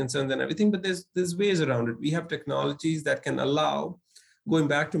privacy concerns and everything, but there's ways around it. We have technologies that can allow, going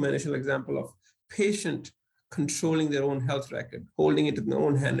back to my initial example of patient controlling their own health record, holding it in their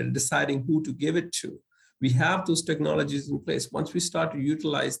own hand and deciding who to give it to. We have those technologies in place. Once we start to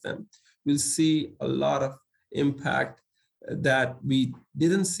utilize them, we'll see a lot of impact that we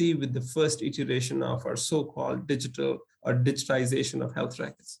didn't see with the first iteration of our so-called digital or digitization of health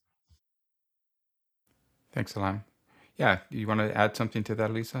records. Thanks, Alam. Yeah, you want to add something to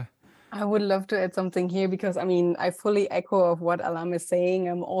that, Lisa? I would love to add something here because I mean I fully echo of what Alam is saying.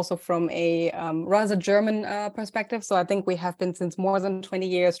 I'm also from a rather German perspective. So I think we have been since more than 20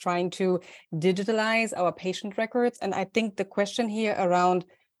 years trying to digitalize our patient records. And I think the question here around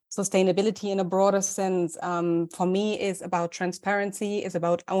sustainability in a broader sense for me is about transparency, is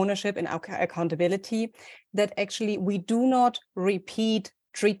about ownership and accountability, that actually we do not repeat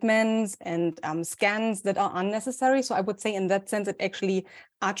treatments and scans that are unnecessary. So I would say in that sense, it actually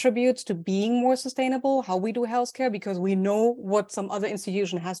attributes to being more sustainable, how we do healthcare, because we know what some other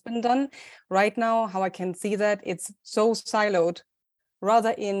institution has been done. Right now, how I can see that it's so siloed,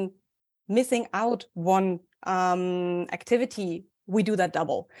 rather in missing out one activity, we do that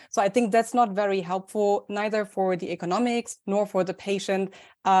double. So I think that's not very helpful, neither for the economics, nor for the patient,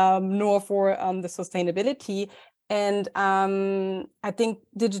 nor for the sustainability. And I think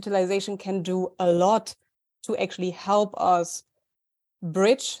digitalization can do a lot to actually help us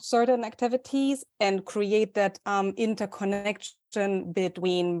bridge certain activities and create that interconnection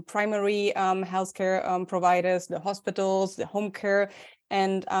between primary healthcare providers, the hospitals, the home care.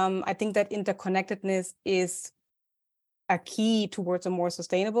 And I think that interconnectedness is a key towards a more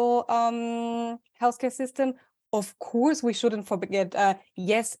sustainable healthcare system. Of course, we shouldn't forget,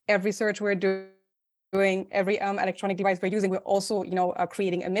 yes, every search we're doing, every electronic device we're using, we're also,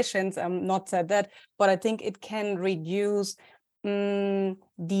 creating emissions, not said that, but I think it can reduce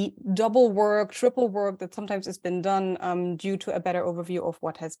the double work, triple work that sometimes has been done due to a better overview of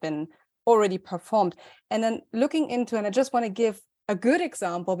what has been already performed. And then looking into, and I just want to give a good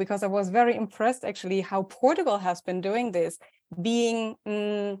example because I was very impressed actually how Portugal has been doing this, being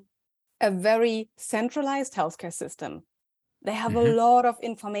a very centralized healthcare system. They have a lot of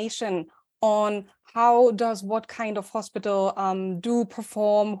information on how does what kind of hospital do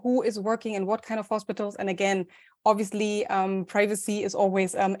perform, who is working in what kind of hospitals. And again, obviously, privacy is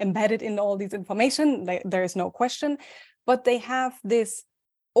always embedded in all these information. There is no question, but they have this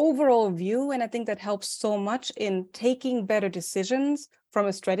overall view. And I think that helps so much in taking better decisions from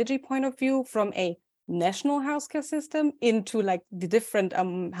a strategy point of view, from a national healthcare system into like the different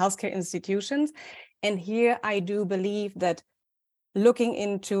healthcare institutions. And here I do believe that looking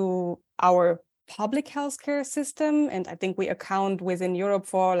into our public healthcare system, and I think we account within Europe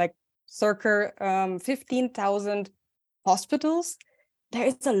for like circa 15,000 hospitals, there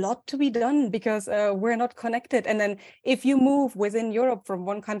is a lot to be done because we're not connected. And then if you move within Europe from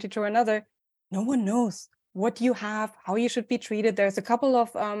one country to another, no one knows what you have, how you should be treated. There's a couple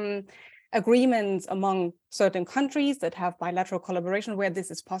of agreements among certain countries that have bilateral collaboration where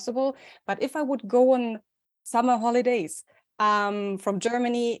this is possible. But if I would go on summer holidays from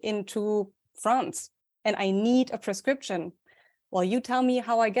Germany into France and I need a prescription, well, you tell me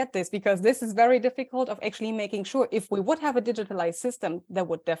how I get this, because this is very difficult of actually making sure. If we would have a digitalized system, that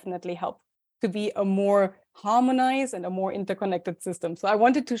would definitely help to be a more harmonized and a more interconnected system. So I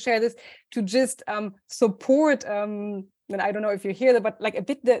wanted to share this to just support, and I don't know if you hear that, but like a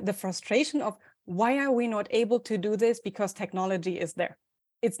bit the frustration of why are we not able to do this? Because technology is there.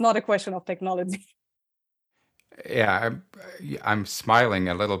 It's not a question of technology. Yeah, I'm smiling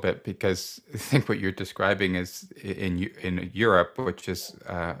a little bit because I think what you're describing is in Europe, which is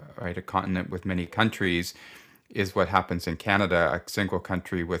right, a continent with many countries, is what happens in Canada, a single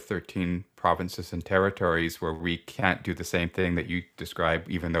country with 13 provinces and territories, where we can't do the same thing that you describe,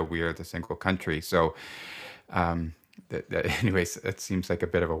 even though we are the single country. So, anyways, it seems like a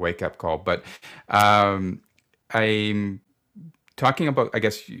bit of a wake-up call. But I'm talking about, I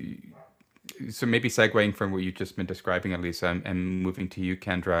guess. So maybe segueing from what you've just been describing, Elisa, and moving to you,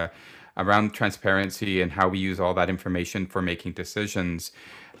 Kendra, around transparency and how we use all that information for making decisions.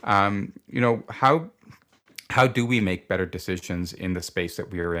 How do we make better decisions in the space that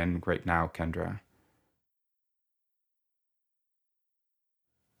we are in right now, Kendra?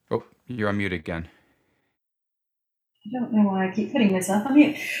 Oh, you're on mute again. I don't know why I keep putting myself on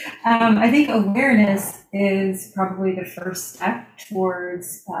mute. I think awareness is probably the first step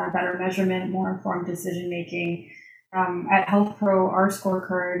towards better measurement, more informed decision making. At Health Pro, our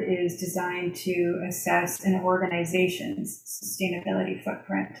scorecard is designed to assess an organization's sustainability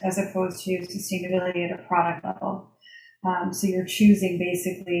footprint as opposed to sustainability at a product level. So you're choosing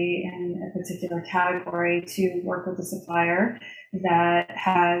basically in a particular category to work with a supplier that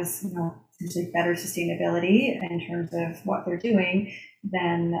has, essentially better sustainability in terms of what they're doing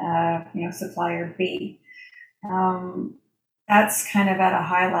than, supplier B. That's kind of at a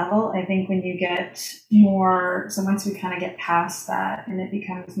high level. I think when you get more, so once we kind of get past that and it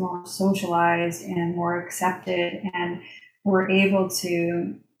becomes more socialized and more accepted, and we're able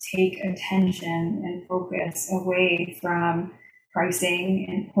to take attention and focus away from pricing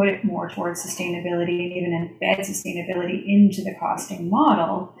and put it more towards sustainability and even embed sustainability into the costing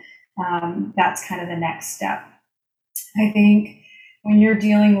model, that's kind of the next step. I think when you're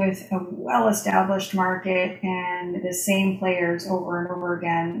dealing with a well-established market and the same players over and over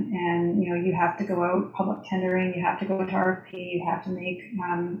again, and you have to go out public tendering, you have to go to RFP, you have to make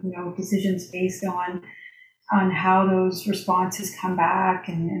decisions based on how those responses come back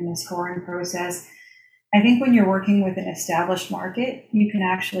and the scoring process. I think when you're working with an established market, you can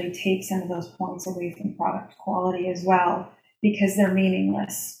actually take some of those points away from product quality as well, because they're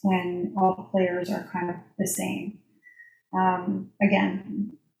meaningless when all the players are kind of the same.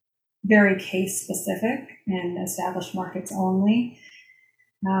 Again, very case specific and established markets only,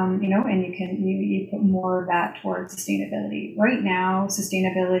 and you put more of that towards sustainability. Right now,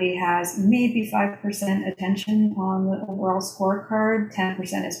 sustainability has maybe 5% attention on the overall scorecard,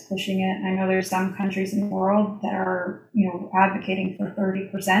 10% is pushing it. I know there's some countries in the world that are, advocating for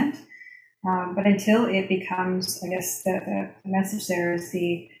 30%, but until it becomes, I guess the message there is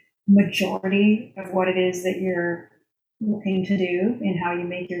the majority of what it is that you're looking to do in how you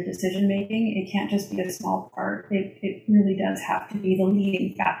make your decision making, it can't just be a small part. It really does have to be the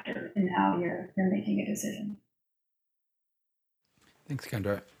leading factor in how you're making a decision. Thanks,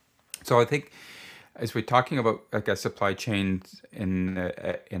 Kendra. So I think as we're talking about, I guess, supply chains in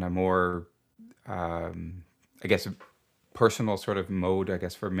a more, I guess, personal sort of mode, I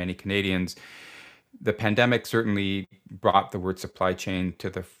guess, for many Canadians, the pandemic certainly brought the word supply chain to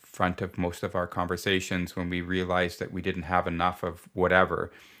the front of most of our conversations when we realized that we didn't have enough of whatever,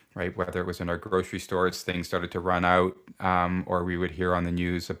 right? Whether it was in our grocery stores, things started to run out, or we would hear on the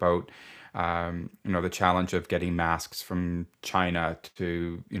news about, the challenge of getting masks from China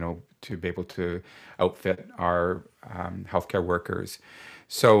to be able to outfit our healthcare workers.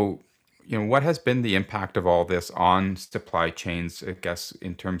 So, what has been the impact of all this on supply chains, I guess,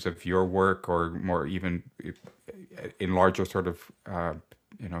 in terms of your work, or more even in larger sort of,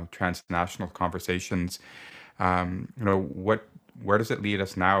 transnational conversations? Where does it lead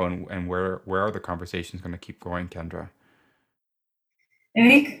us now, and where are the conversations going to keep going, Kendra? I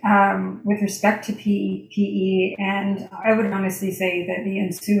think with respect to PPE, and I would honestly say that the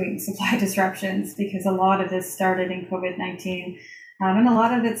ensuing supply disruptions, because a lot of this started in COVID-19, and a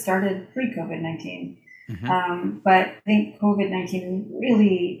lot of it started pre-COVID-19. But I think COVID-19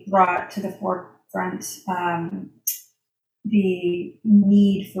 really brought to the forefront the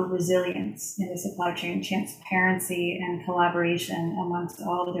need for resilience in the supply chain, transparency and collaboration amongst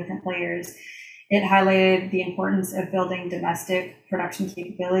all the different players. It highlighted the importance of building domestic production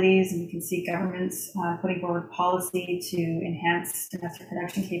capabilities, and you can see governments putting forward policy to enhance domestic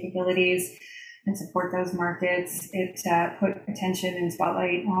production capabilities and support those markets. It put attention and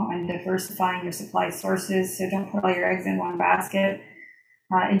spotlight on diversifying your supply sources, so don't put all your eggs in one basket.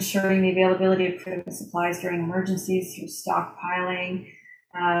 Ensuring the availability of critical supplies during emergencies through stockpiling.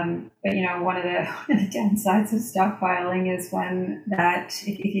 But one of the downsides of stockpiling is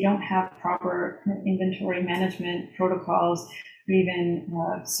if you don't have proper inventory management protocols or even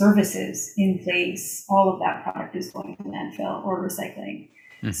services in place, all of that product is going to landfill or recycling.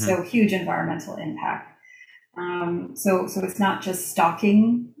 So huge environmental impact. So it's not just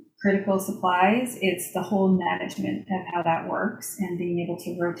stocking critical supplies, it's the whole management of how that works and being able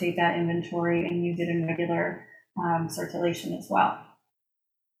to rotate that inventory and use it in regular circulation as well.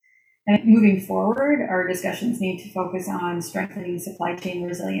 And moving forward, our discussions need to focus on strengthening supply chain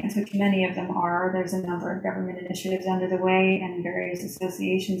resilience, which many of them are. There's a number of government initiatives under the way and various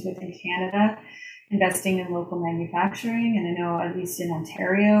associations within Canada investing in local manufacturing. And I know, at least in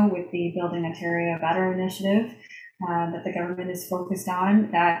Ontario, with the Building Ontario Better initiative, that the government is focused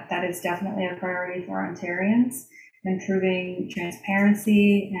on, that is definitely a priority for Ontarians, improving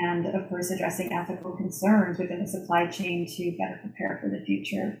transparency and, of course, addressing ethical concerns within the supply chain to better prepare for the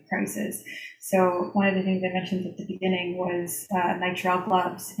future crisis. So one of the things I mentioned at the beginning was nitrile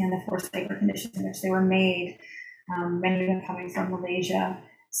gloves and the forced labor conditions in which they were made, many of them coming from Malaysia.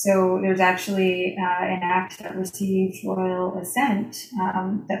 So there's actually an act that received royal assent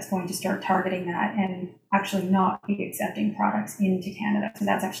that's going to start targeting that and actually not be accepting products into Canada. So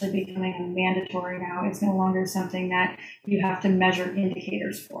that's actually becoming mandatory now. It's no longer something that you have to measure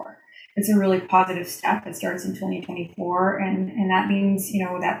indicators for. It's a really positive step that starts in 2024. And that means,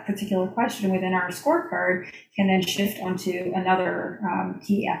 that particular question within our scorecard can then shift onto another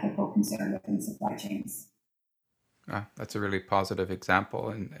key ethical concern within supply chains. That's a really positive example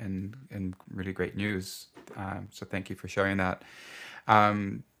and really great news. So thank you for sharing that.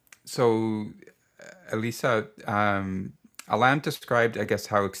 So, Elisa, Alan described, I guess,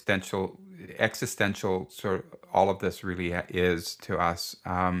 how existential sort of all of this really is to us.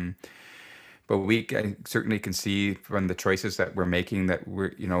 But we certainly can see from the choices that we're making that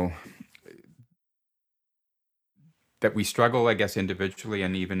that we struggle, I guess, individually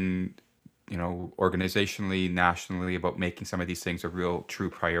and even, organizationally, nationally, about making some of these things a real, true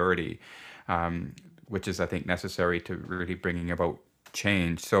priority, which is, I think, necessary to really bringing about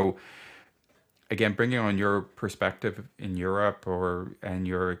change. So, again, bringing on your perspective in Europe and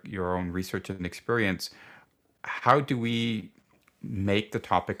your own research and experience, how do we make the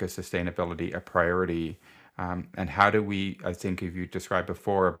topic of sustainability a priority? And how do we, I think if you described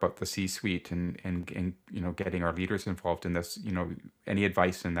before about the C-suite and getting our leaders involved in this, any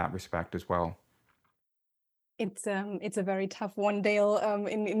advice in that respect as well? It's a very tough one, Dale,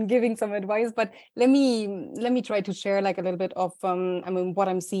 in giving some advice, but let me try to share like a little bit of what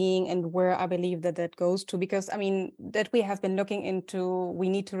I'm seeing and where I believe that goes to, because that we have been looking into, we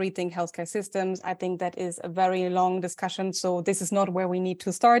need to rethink healthcare systems. I think that is a very long discussion, so this is not where we need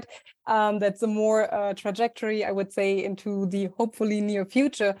to start. That's a more trajectory, I would say, into the hopefully near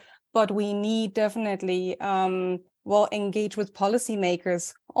future, but we need definitely engage with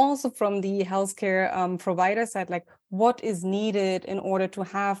policymakers, also from the healthcare provider side, like what is needed in order to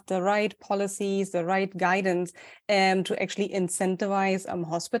have the right policies, the right guidance, to actually incentivize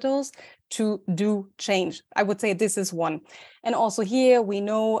hospitals to do change. I would say this is one. And also here we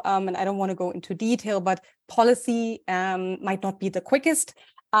know, and I don't want to go into detail, but policy might not be the quickest.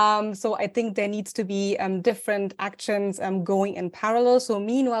 So I think there needs to be different actions going in parallel. So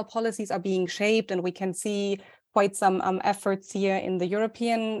meanwhile, policies are being shaped, and we can see quite some efforts here in the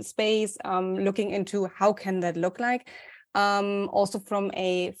European space, looking into how can that look like. Also from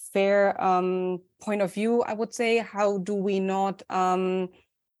a fair point of view, I would say, how do we not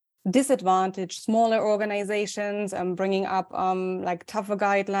disadvantage smaller organizations, bringing up like tougher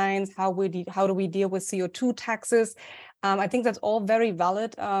guidelines, how do we deal with CO2 taxes? I think that's all very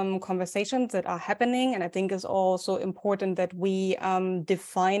valid conversations that are happening. And I think it's also important that we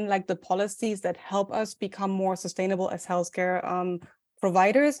define like the policies that help us become more sustainable as healthcare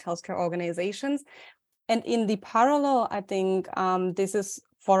providers, healthcare organizations. And in the parallel, I think this is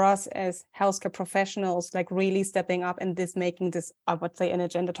for us as healthcare professionals, like really stepping up and making this, I would say, an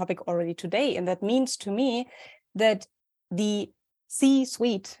agenda topic already today. And that means to me that the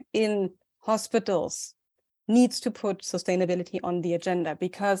C-suite in hospitals needs to put sustainability on the agenda,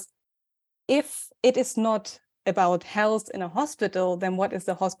 because if it is not about health in a hospital, then what is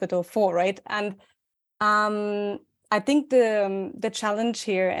the hospital for, right? And I think the challenge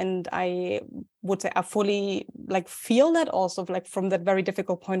here, and I would say I fully like feel that also like from that very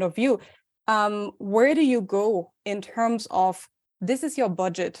difficult point of view, where do you go in terms of this is your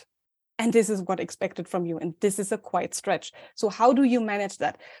budget and this is what expected from you, and this is a quite stretch. So how do you manage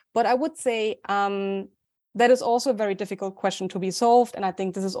that? But I would say that is also a very difficult question to be solved. And I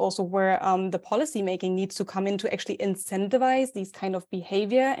think this is also where the policy making needs to come in to actually incentivize these kind of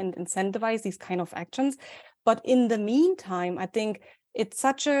behavior and incentivize these kind of actions. But in the meantime, I think it's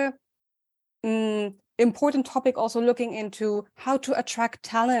such a important topic also looking into how to attract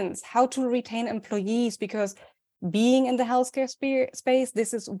talents, how to retain employees, because being in the healthcare space,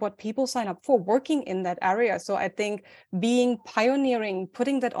 this is what people sign up for, working in that area. So I think being pioneering,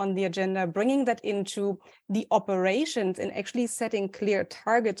 putting that on the agenda, bringing that into the operations and actually setting clear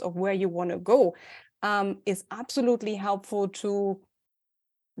targets of where you want to go is absolutely helpful to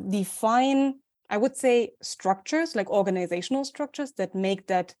define, I would say, structures, like organizational structures that make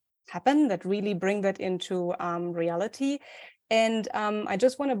that happen, that really bring that into reality. And I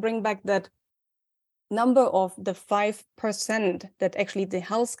just want to bring back that number of the 5% that actually the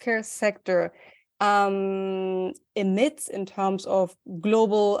healthcare sector emits in terms of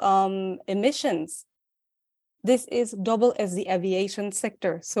global emissions. This is double as the aviation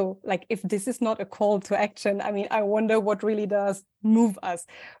sector. So like, if this is not a call to action, I mean, I wonder what really does move us,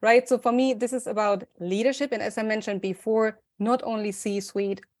 right? So for me, this is about leadership. And as I mentioned before, not only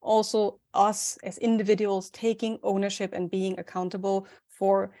C-suite, also us as individuals taking ownership and being accountable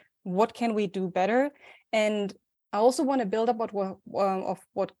for what can we do better. And I also want to build up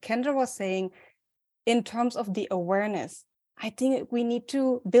what Kendra was saying in terms of the awareness. I think we need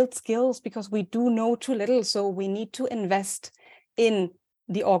to build skills because we do know too little. So we need to invest in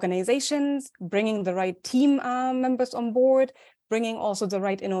the organizations, bringing the right team members on board, bringing also the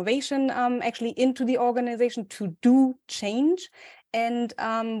right innovation actually into the organization to do change. And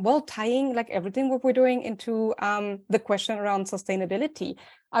tying like everything what we're doing into the question around sustainability.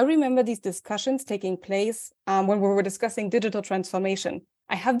 I remember these discussions taking place when we were discussing digital transformation.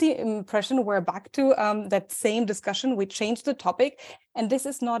 I have the impression we're back to that same discussion. We changed the topic, and this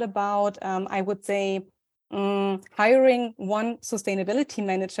is not about, I would say, hiring one sustainability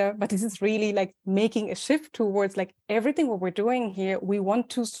manager, but this is really like making a shift towards like everything what we're doing here. We want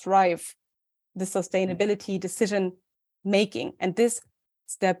to strive the sustainability decision making, and this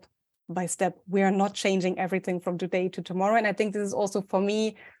step by step. We are not changing everything from today to tomorrow. And I think this is also for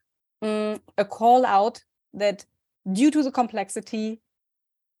me a call out that due to the complexity,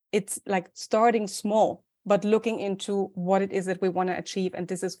 it's like starting small, but looking into what it is that we want to achieve. And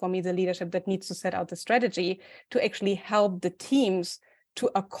this is for me the leadership that needs to set out the strategy to actually help the teams to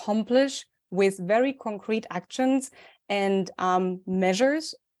accomplish with very concrete actions and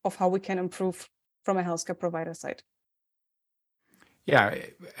measures of how we can improve from a healthcare provider side. Yeah,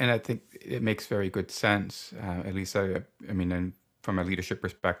 and I think it makes very good sense, Elisa. I mean, and from a leadership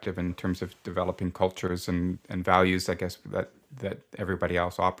perspective, in terms of developing cultures and values, I guess that everybody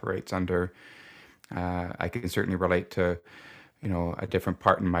else operates under. I can certainly relate to, a different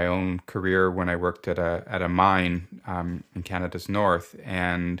part in my own career when I worked at a mine in Canada's north,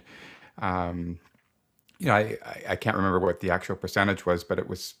 and I can't remember what the actual percentage was, but it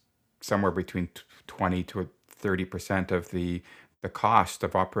was somewhere between 20 to 30% of the cost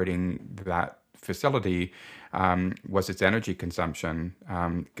of operating that facility was its energy consumption,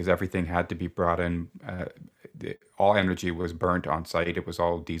 because everything had to be brought in. All energy was burnt on site. It was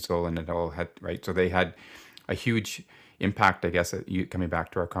all diesel, and it all had, right. So they had a huge impact, I guess, coming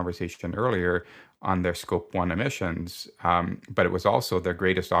back to our conversation earlier, on their Scope 1 emissions. But it was also their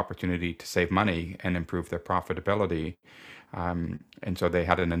greatest opportunity to save money and improve their profitability. And so they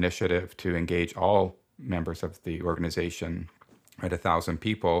had an initiative to engage all members of the organization, at 1,000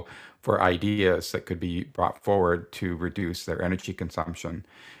 people, for ideas that could be brought forward to reduce their energy consumption.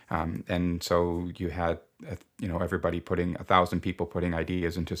 And so you had, everybody putting 1,000 people putting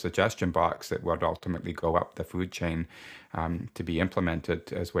ideas into a suggestion box that would ultimately go up the food chain to be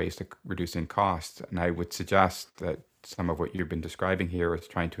implemented as ways to reducing costs. And I would suggest that some of what you've been describing here is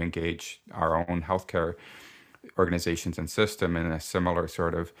trying to engage our own healthcare organizations and system in a similar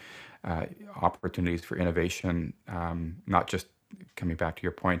sort of opportunities for innovation, not just coming back to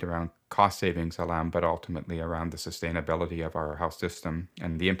your point around cost savings, Alam, but ultimately around the sustainability of our health system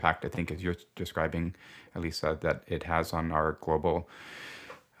and the impact, I think, as you're describing, Elisa, that it has on our global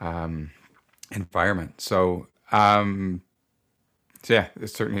environment. So yeah,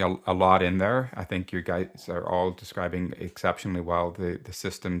 there's certainly a lot in there. I think you guys are all describing exceptionally well the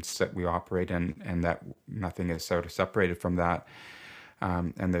systems that we operate in, and that nothing is sort of separated from that.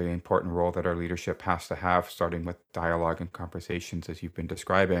 And the important role that our leadership has to have, starting with dialogue and conversations, as you've been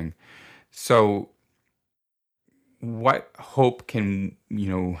describing. So what hope can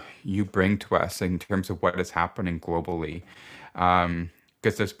you bring to us in terms of what is happening globally?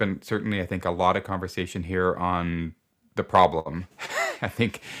 Because there's been certainly, I think, a lot of conversation here on the problem. I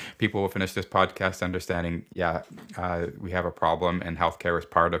think people will finish this podcast understanding, we have a problem, and healthcare is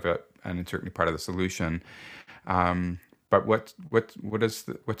part of it, and it's certainly part of the solution. But what's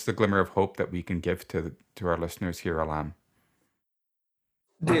the glimmer of hope that we can give to our listeners here, Alam?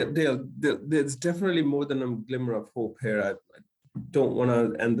 There's definitely more than a glimmer of hope here. I don't want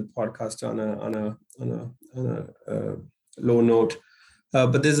to end the podcast on a low note,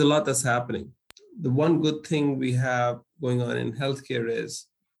 but there's a lot that's happening. The one good thing we have going on in healthcare is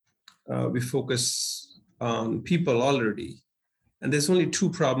we focus on people already, and there's only two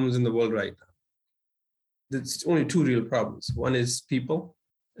problems in the world right now. There's only two real problems. One is people,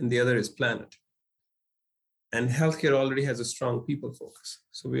 and the other is planet. And healthcare already has a strong people focus.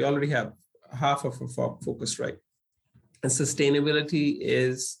 So we already have half of our focus right. And sustainability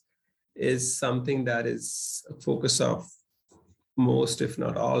is something that is a focus of most, if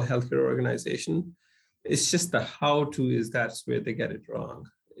not all, healthcare organization. It's just the how to that's where they get it wrong.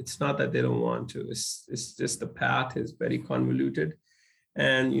 It's not that they don't want to. It's just the path is very convoluted.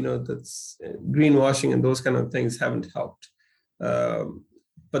 And that's greenwashing and those kind of things haven't helped.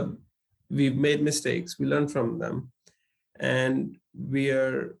 But we've made mistakes. We learn from them, and we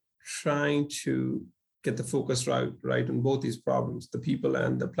are trying to get the focus right on both these problems, the people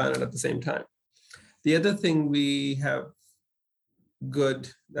and the planet, at the same time. The other thing we have good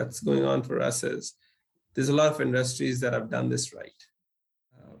that's going on for us is there's a lot of industries that have done this right,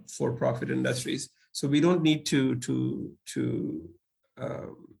 for-profit industries. So we don't need to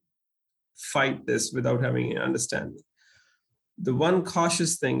fight this without having an understanding. The one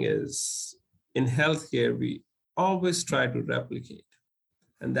cautious thing is, in healthcare, we always try to replicate,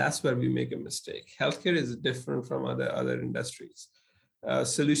 and that's where we make a mistake. Healthcare is different from other industries.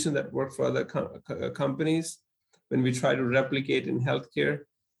 Solutions that work for other companies when we try to replicate in healthcare,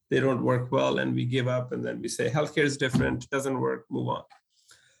 they don't work well and we give up and then we say healthcare is different, doesn't work, move on.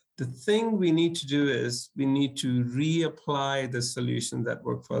 The thing we need to do is we need to reapply the solutions that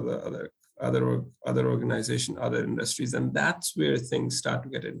work for the other organization, other industries, and that's where things start to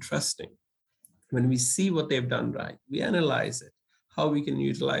get interesting. When we see what they've done right, we analyze it, how we can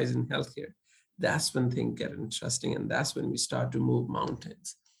utilize in healthcare. That's when things get interesting, and that's when we start to move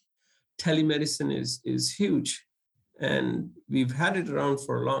mountains. Telemedicine is huge, and we've had it around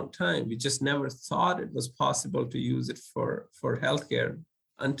for a long time. We just never thought it was possible to use it for healthcare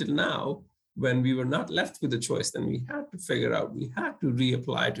until now, when we were not left with a choice. Then we had to figure out, we had to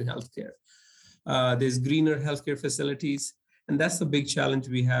reapply to healthcare. There's greener healthcare facilities, and that's the big challenge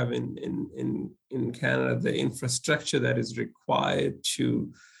we have in Canada, the infrastructure that is required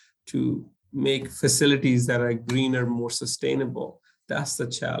to make facilities that are greener, more sustainable. That's the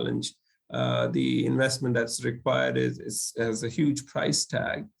challenge. The investment that's required has a huge price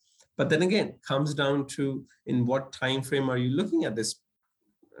tag. But then again, comes down to in what time frame are you looking at this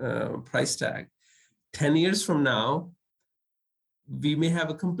price tag? 10 years from now, we may have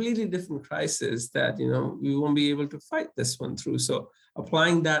a completely different crisis that we won't be able to fight this one through. So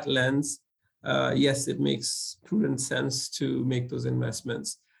applying that lens, yes, it makes prudent sense to make those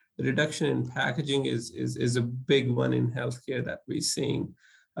investments. The reduction in packaging is a big one in healthcare that we're seeing.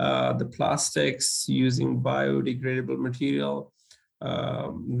 The plastics, using biodegradable material,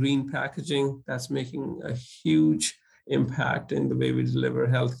 green packaging, that's making a huge impact in the way we deliver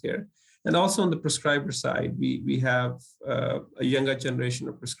healthcare. And also on the prescriber side, we have a younger generation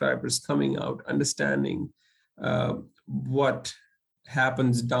of prescribers coming out, understanding what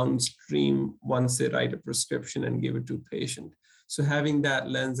happens downstream once they write a prescription and give it to a patient. So having that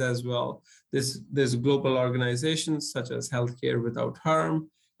lens as well, there's global organizations such as Healthcare Without Harm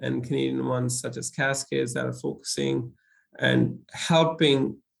and Canadian ones such as Cascades that are focusing and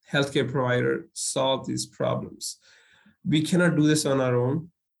helping healthcare providers solve these problems. We cannot do this on our own.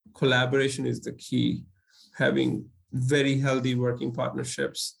 Collaboration is the key, having very healthy working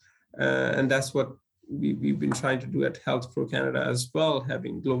partnerships. And that's what we've been trying to do at Health Pro Canada as well,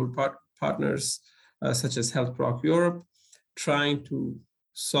 having global partners such as Health Proc Europe, trying to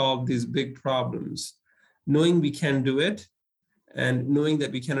solve these big problems, knowing we can do it and knowing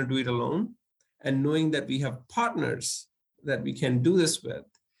that we cannot do it alone, and knowing that we have partners that we can do this with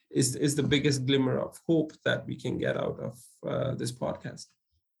is the biggest glimmer of hope that we can get out of this podcast.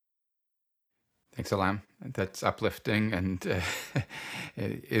 Thanks, Alam. That's uplifting and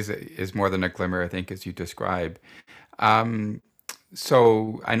is more than a glimmer, I think, as you describe.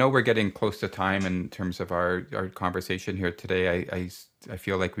 So I know we're getting close to time in terms of our conversation here today. I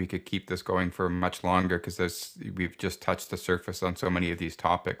feel like we could keep this going for much longer because we've just touched the surface on so many of these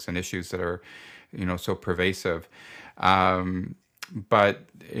topics and issues that are, so pervasive. But,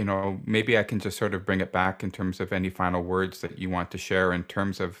 maybe I can just sort of bring it back in terms of any final words that you want to share in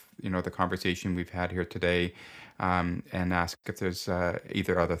terms of, the conversation we've had here today, and ask if there's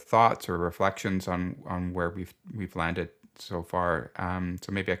either other thoughts or reflections on where we've landed so far.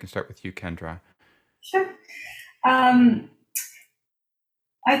 So maybe I can start with you, Kendra. Sure.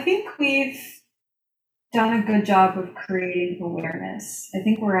 I think we've done a good job of creating awareness. I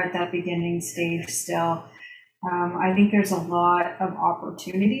think we're at that beginning stage still. I think there's a lot of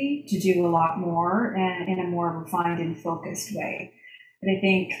opportunity to do a lot more and in a more refined and focused way. But I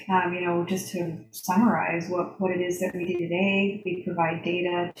think, just to summarize what it is that we do today, we provide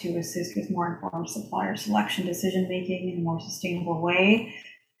data to assist with more informed supplier selection decision-making in a more sustainable way.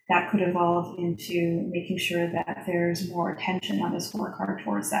 That could evolve into making sure that there's more attention on the scorecard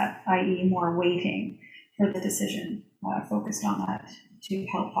towards that, i.e. more weighting for the decision focused on that to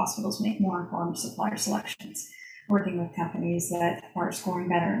help hospitals make more informed supplier selections, working with companies that are scoring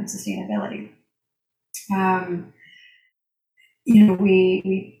better in sustainability.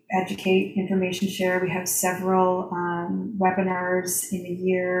 We educate, information share. We have several webinars in a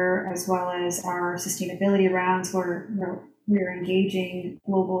year, as well as our sustainability rounds where we're engaging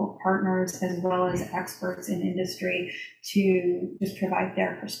global partners as well as experts in industry to just provide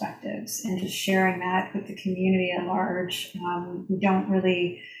their perspectives and just sharing that with the community at large. We don't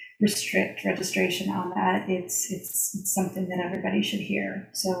really restrict registration on that. It's something that everybody should hear.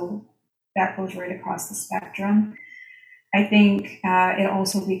 So that goes right across the spectrum. I think it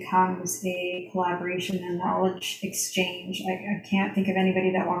also becomes a collaboration and knowledge exchange. I can't think of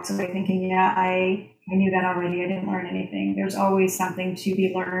anybody that walks away thinking, yeah, I knew that already, I didn't learn anything. There's always something to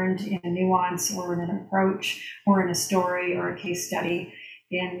be learned in a nuance or in an approach or in a story or a case study.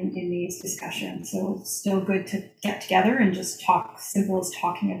 in these discussions. So it's still good to get together and just talk, simple as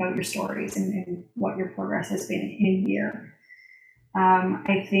talking about your stories and what your progress has been in a year.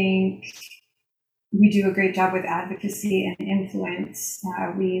 I think we do a great job with advocacy and influence.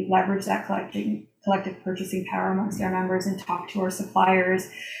 We leverage that collective purchasing power amongst our members and talk to our suppliers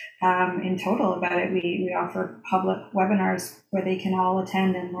in total about it. We offer public webinars where they can all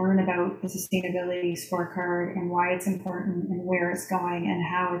attend and learn about the sustainability scorecard and why it's important and where it's going and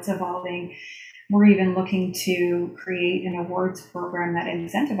how it's evolving. We're even looking to create an awards program that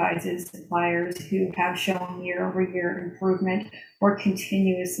incentivizes suppliers who have shown year-over-year improvement or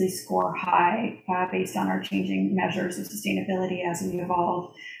continuously score high based on our changing measures of sustainability as we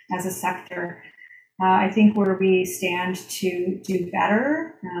evolve as a sector. I think where we stand to do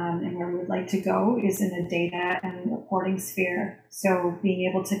better and where we'd like to go is in the data and reporting sphere. So being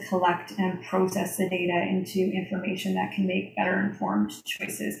able to collect and process the data into information that can make better informed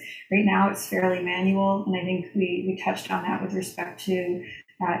choices. Right now it's fairly manual, and I think we touched on that with respect to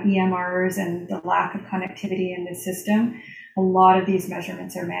EMRs and the lack of connectivity in the system. A lot of these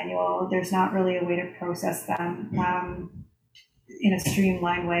measurements are manual. There's not really a way to process them in a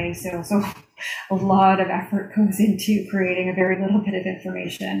streamlined way. So a lot of effort goes into creating a very little bit of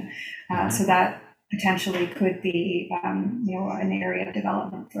information. So that potentially could be, an area of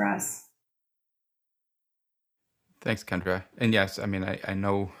development for us. Thanks, Kendra. And yes, I mean, I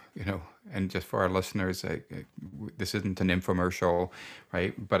know, and just for our listeners, this isn't an infomercial,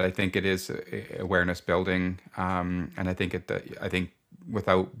 right? But I think it is awareness building, and I think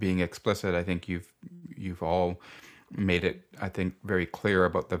without being explicit, I think you've all made it, I think, very clear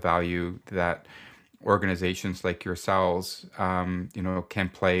about the value that organizations like yourselves, can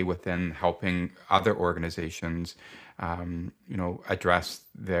play within helping other organizations, address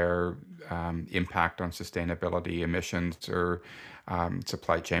their impact on sustainability, emissions, or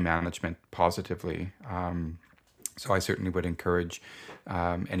supply chain management positively. So I certainly would encourage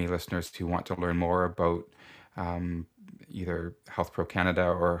any listeners who want to learn more about either Health Pro Canada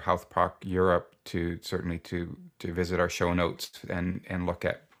or HealthProc Europe to visit our show notes and look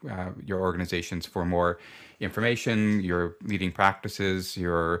at your organizations for more information, your leading practices,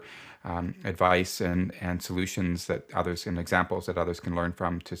 your advice and solutions that others and examples that others can learn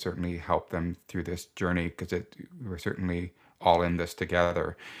from to certainly help them through this journey, because we're certainly all in this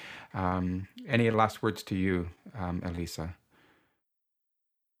together. Any last words to you, Elisa?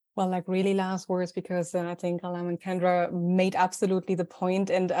 Well, like really last words, because I think Alam and Kendra made absolutely the point.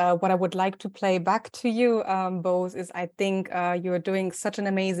 And what I would like to play back to you both is I think you're doing such an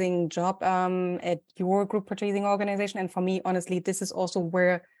amazing job at your group purchasing organization. And for me, honestly, this is also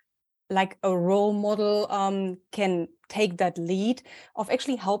where like a role model can take that lead of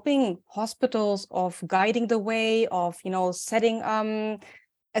actually helping hospitals, of guiding the way, of, setting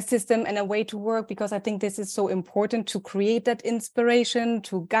a system and a way to work, because I think this is so important to create that inspiration,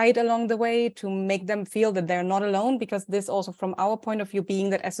 to guide along the way, to make them feel that they're not alone, because this also from our point of view, being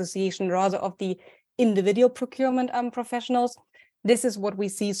that association rather of the individual procurement professionals, this is what we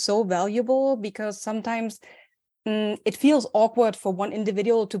see so valuable, because sometimes it feels awkward for one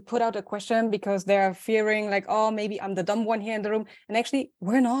individual to put out a question because they're fearing like, oh, maybe I'm the dumb one here in the room. And actually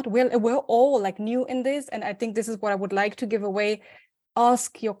we're not, we're all like new in this. And I think this is what I would like to give away.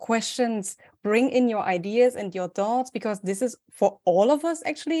 Ask your questions, bring in your ideas and your thoughts, because this is for all of us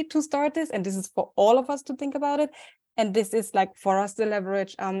actually to start this, and this is for all of us to think about it. And this is like for us to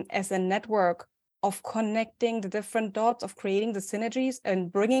leverage as a network of connecting the different dots, of creating the synergies and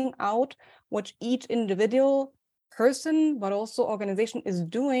bringing out what each individual person, but also organization is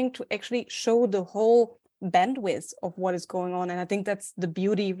doing to actually show the whole bandwidth of what is going on. And I think that's the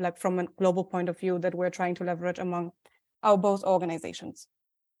beauty, like from a global point of view, that we're trying to leverage among our both organizations.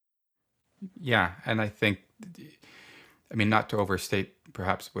 Yeah, and I think, not to overstate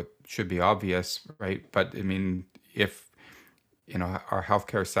perhaps what should be obvious, right? But if our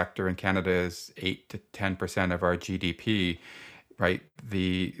healthcare sector in Canada is 8 to 10% of our GDP, right?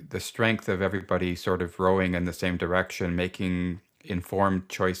 The strength of everybody sort of rowing in the same direction, making informed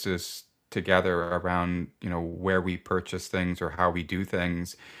choices together around where we purchase things or how we do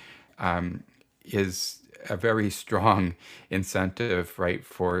things, is a very strong incentive, right,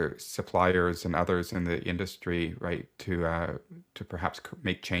 for suppliers and others in the industry, right, to perhaps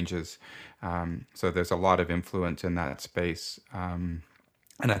make changes. So there's a lot of influence in that space, and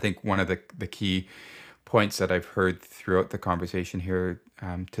I think one of the key points that I've heard throughout the conversation here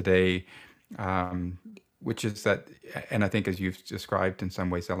today, which is that, and I think as you've described in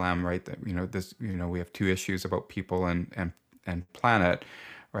some ways, Alam, right, that we have two issues about people and planet,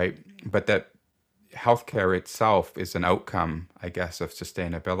 right, but that healthcare itself is an outcome, I guess, of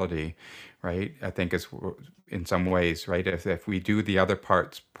sustainability, right? I think is in some ways, right? If we do the other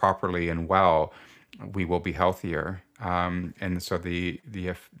parts properly and well, we will be healthier. And so the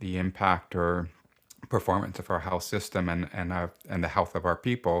impact or performance of our health system and the health of our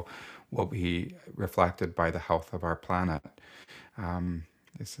people will be reflected by the health of our planet.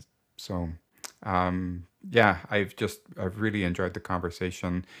 Yeah, I've really enjoyed the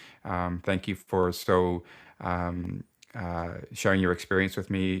conversation. Thank you for sharing your experience with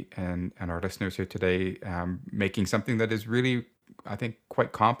me and our listeners here today, making something that is really, I think,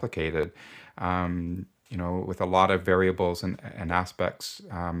 quite complicated, with a lot of variables and aspects,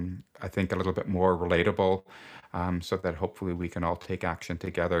 I think a little bit more relatable, so that hopefully we can all take action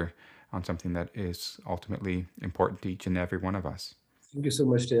together on something that is ultimately important to each and every one of us. Thank you so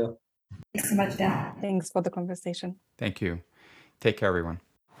much, Dale. Thanks so much, Dan. Thanks for the conversation. Thank you. Take care, everyone.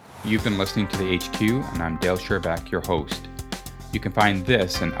 You've been listening to the HQ, and I'm Dale Sherback, your host. You can find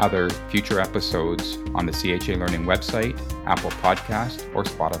this and other future episodes on the CHA Learning website, Apple Podcast, or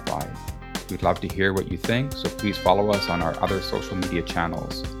Spotify. We'd love to hear what you think, so please follow us on our other social media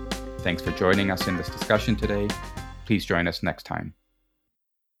channels. Thanks for joining us in this discussion today. Please join us next time.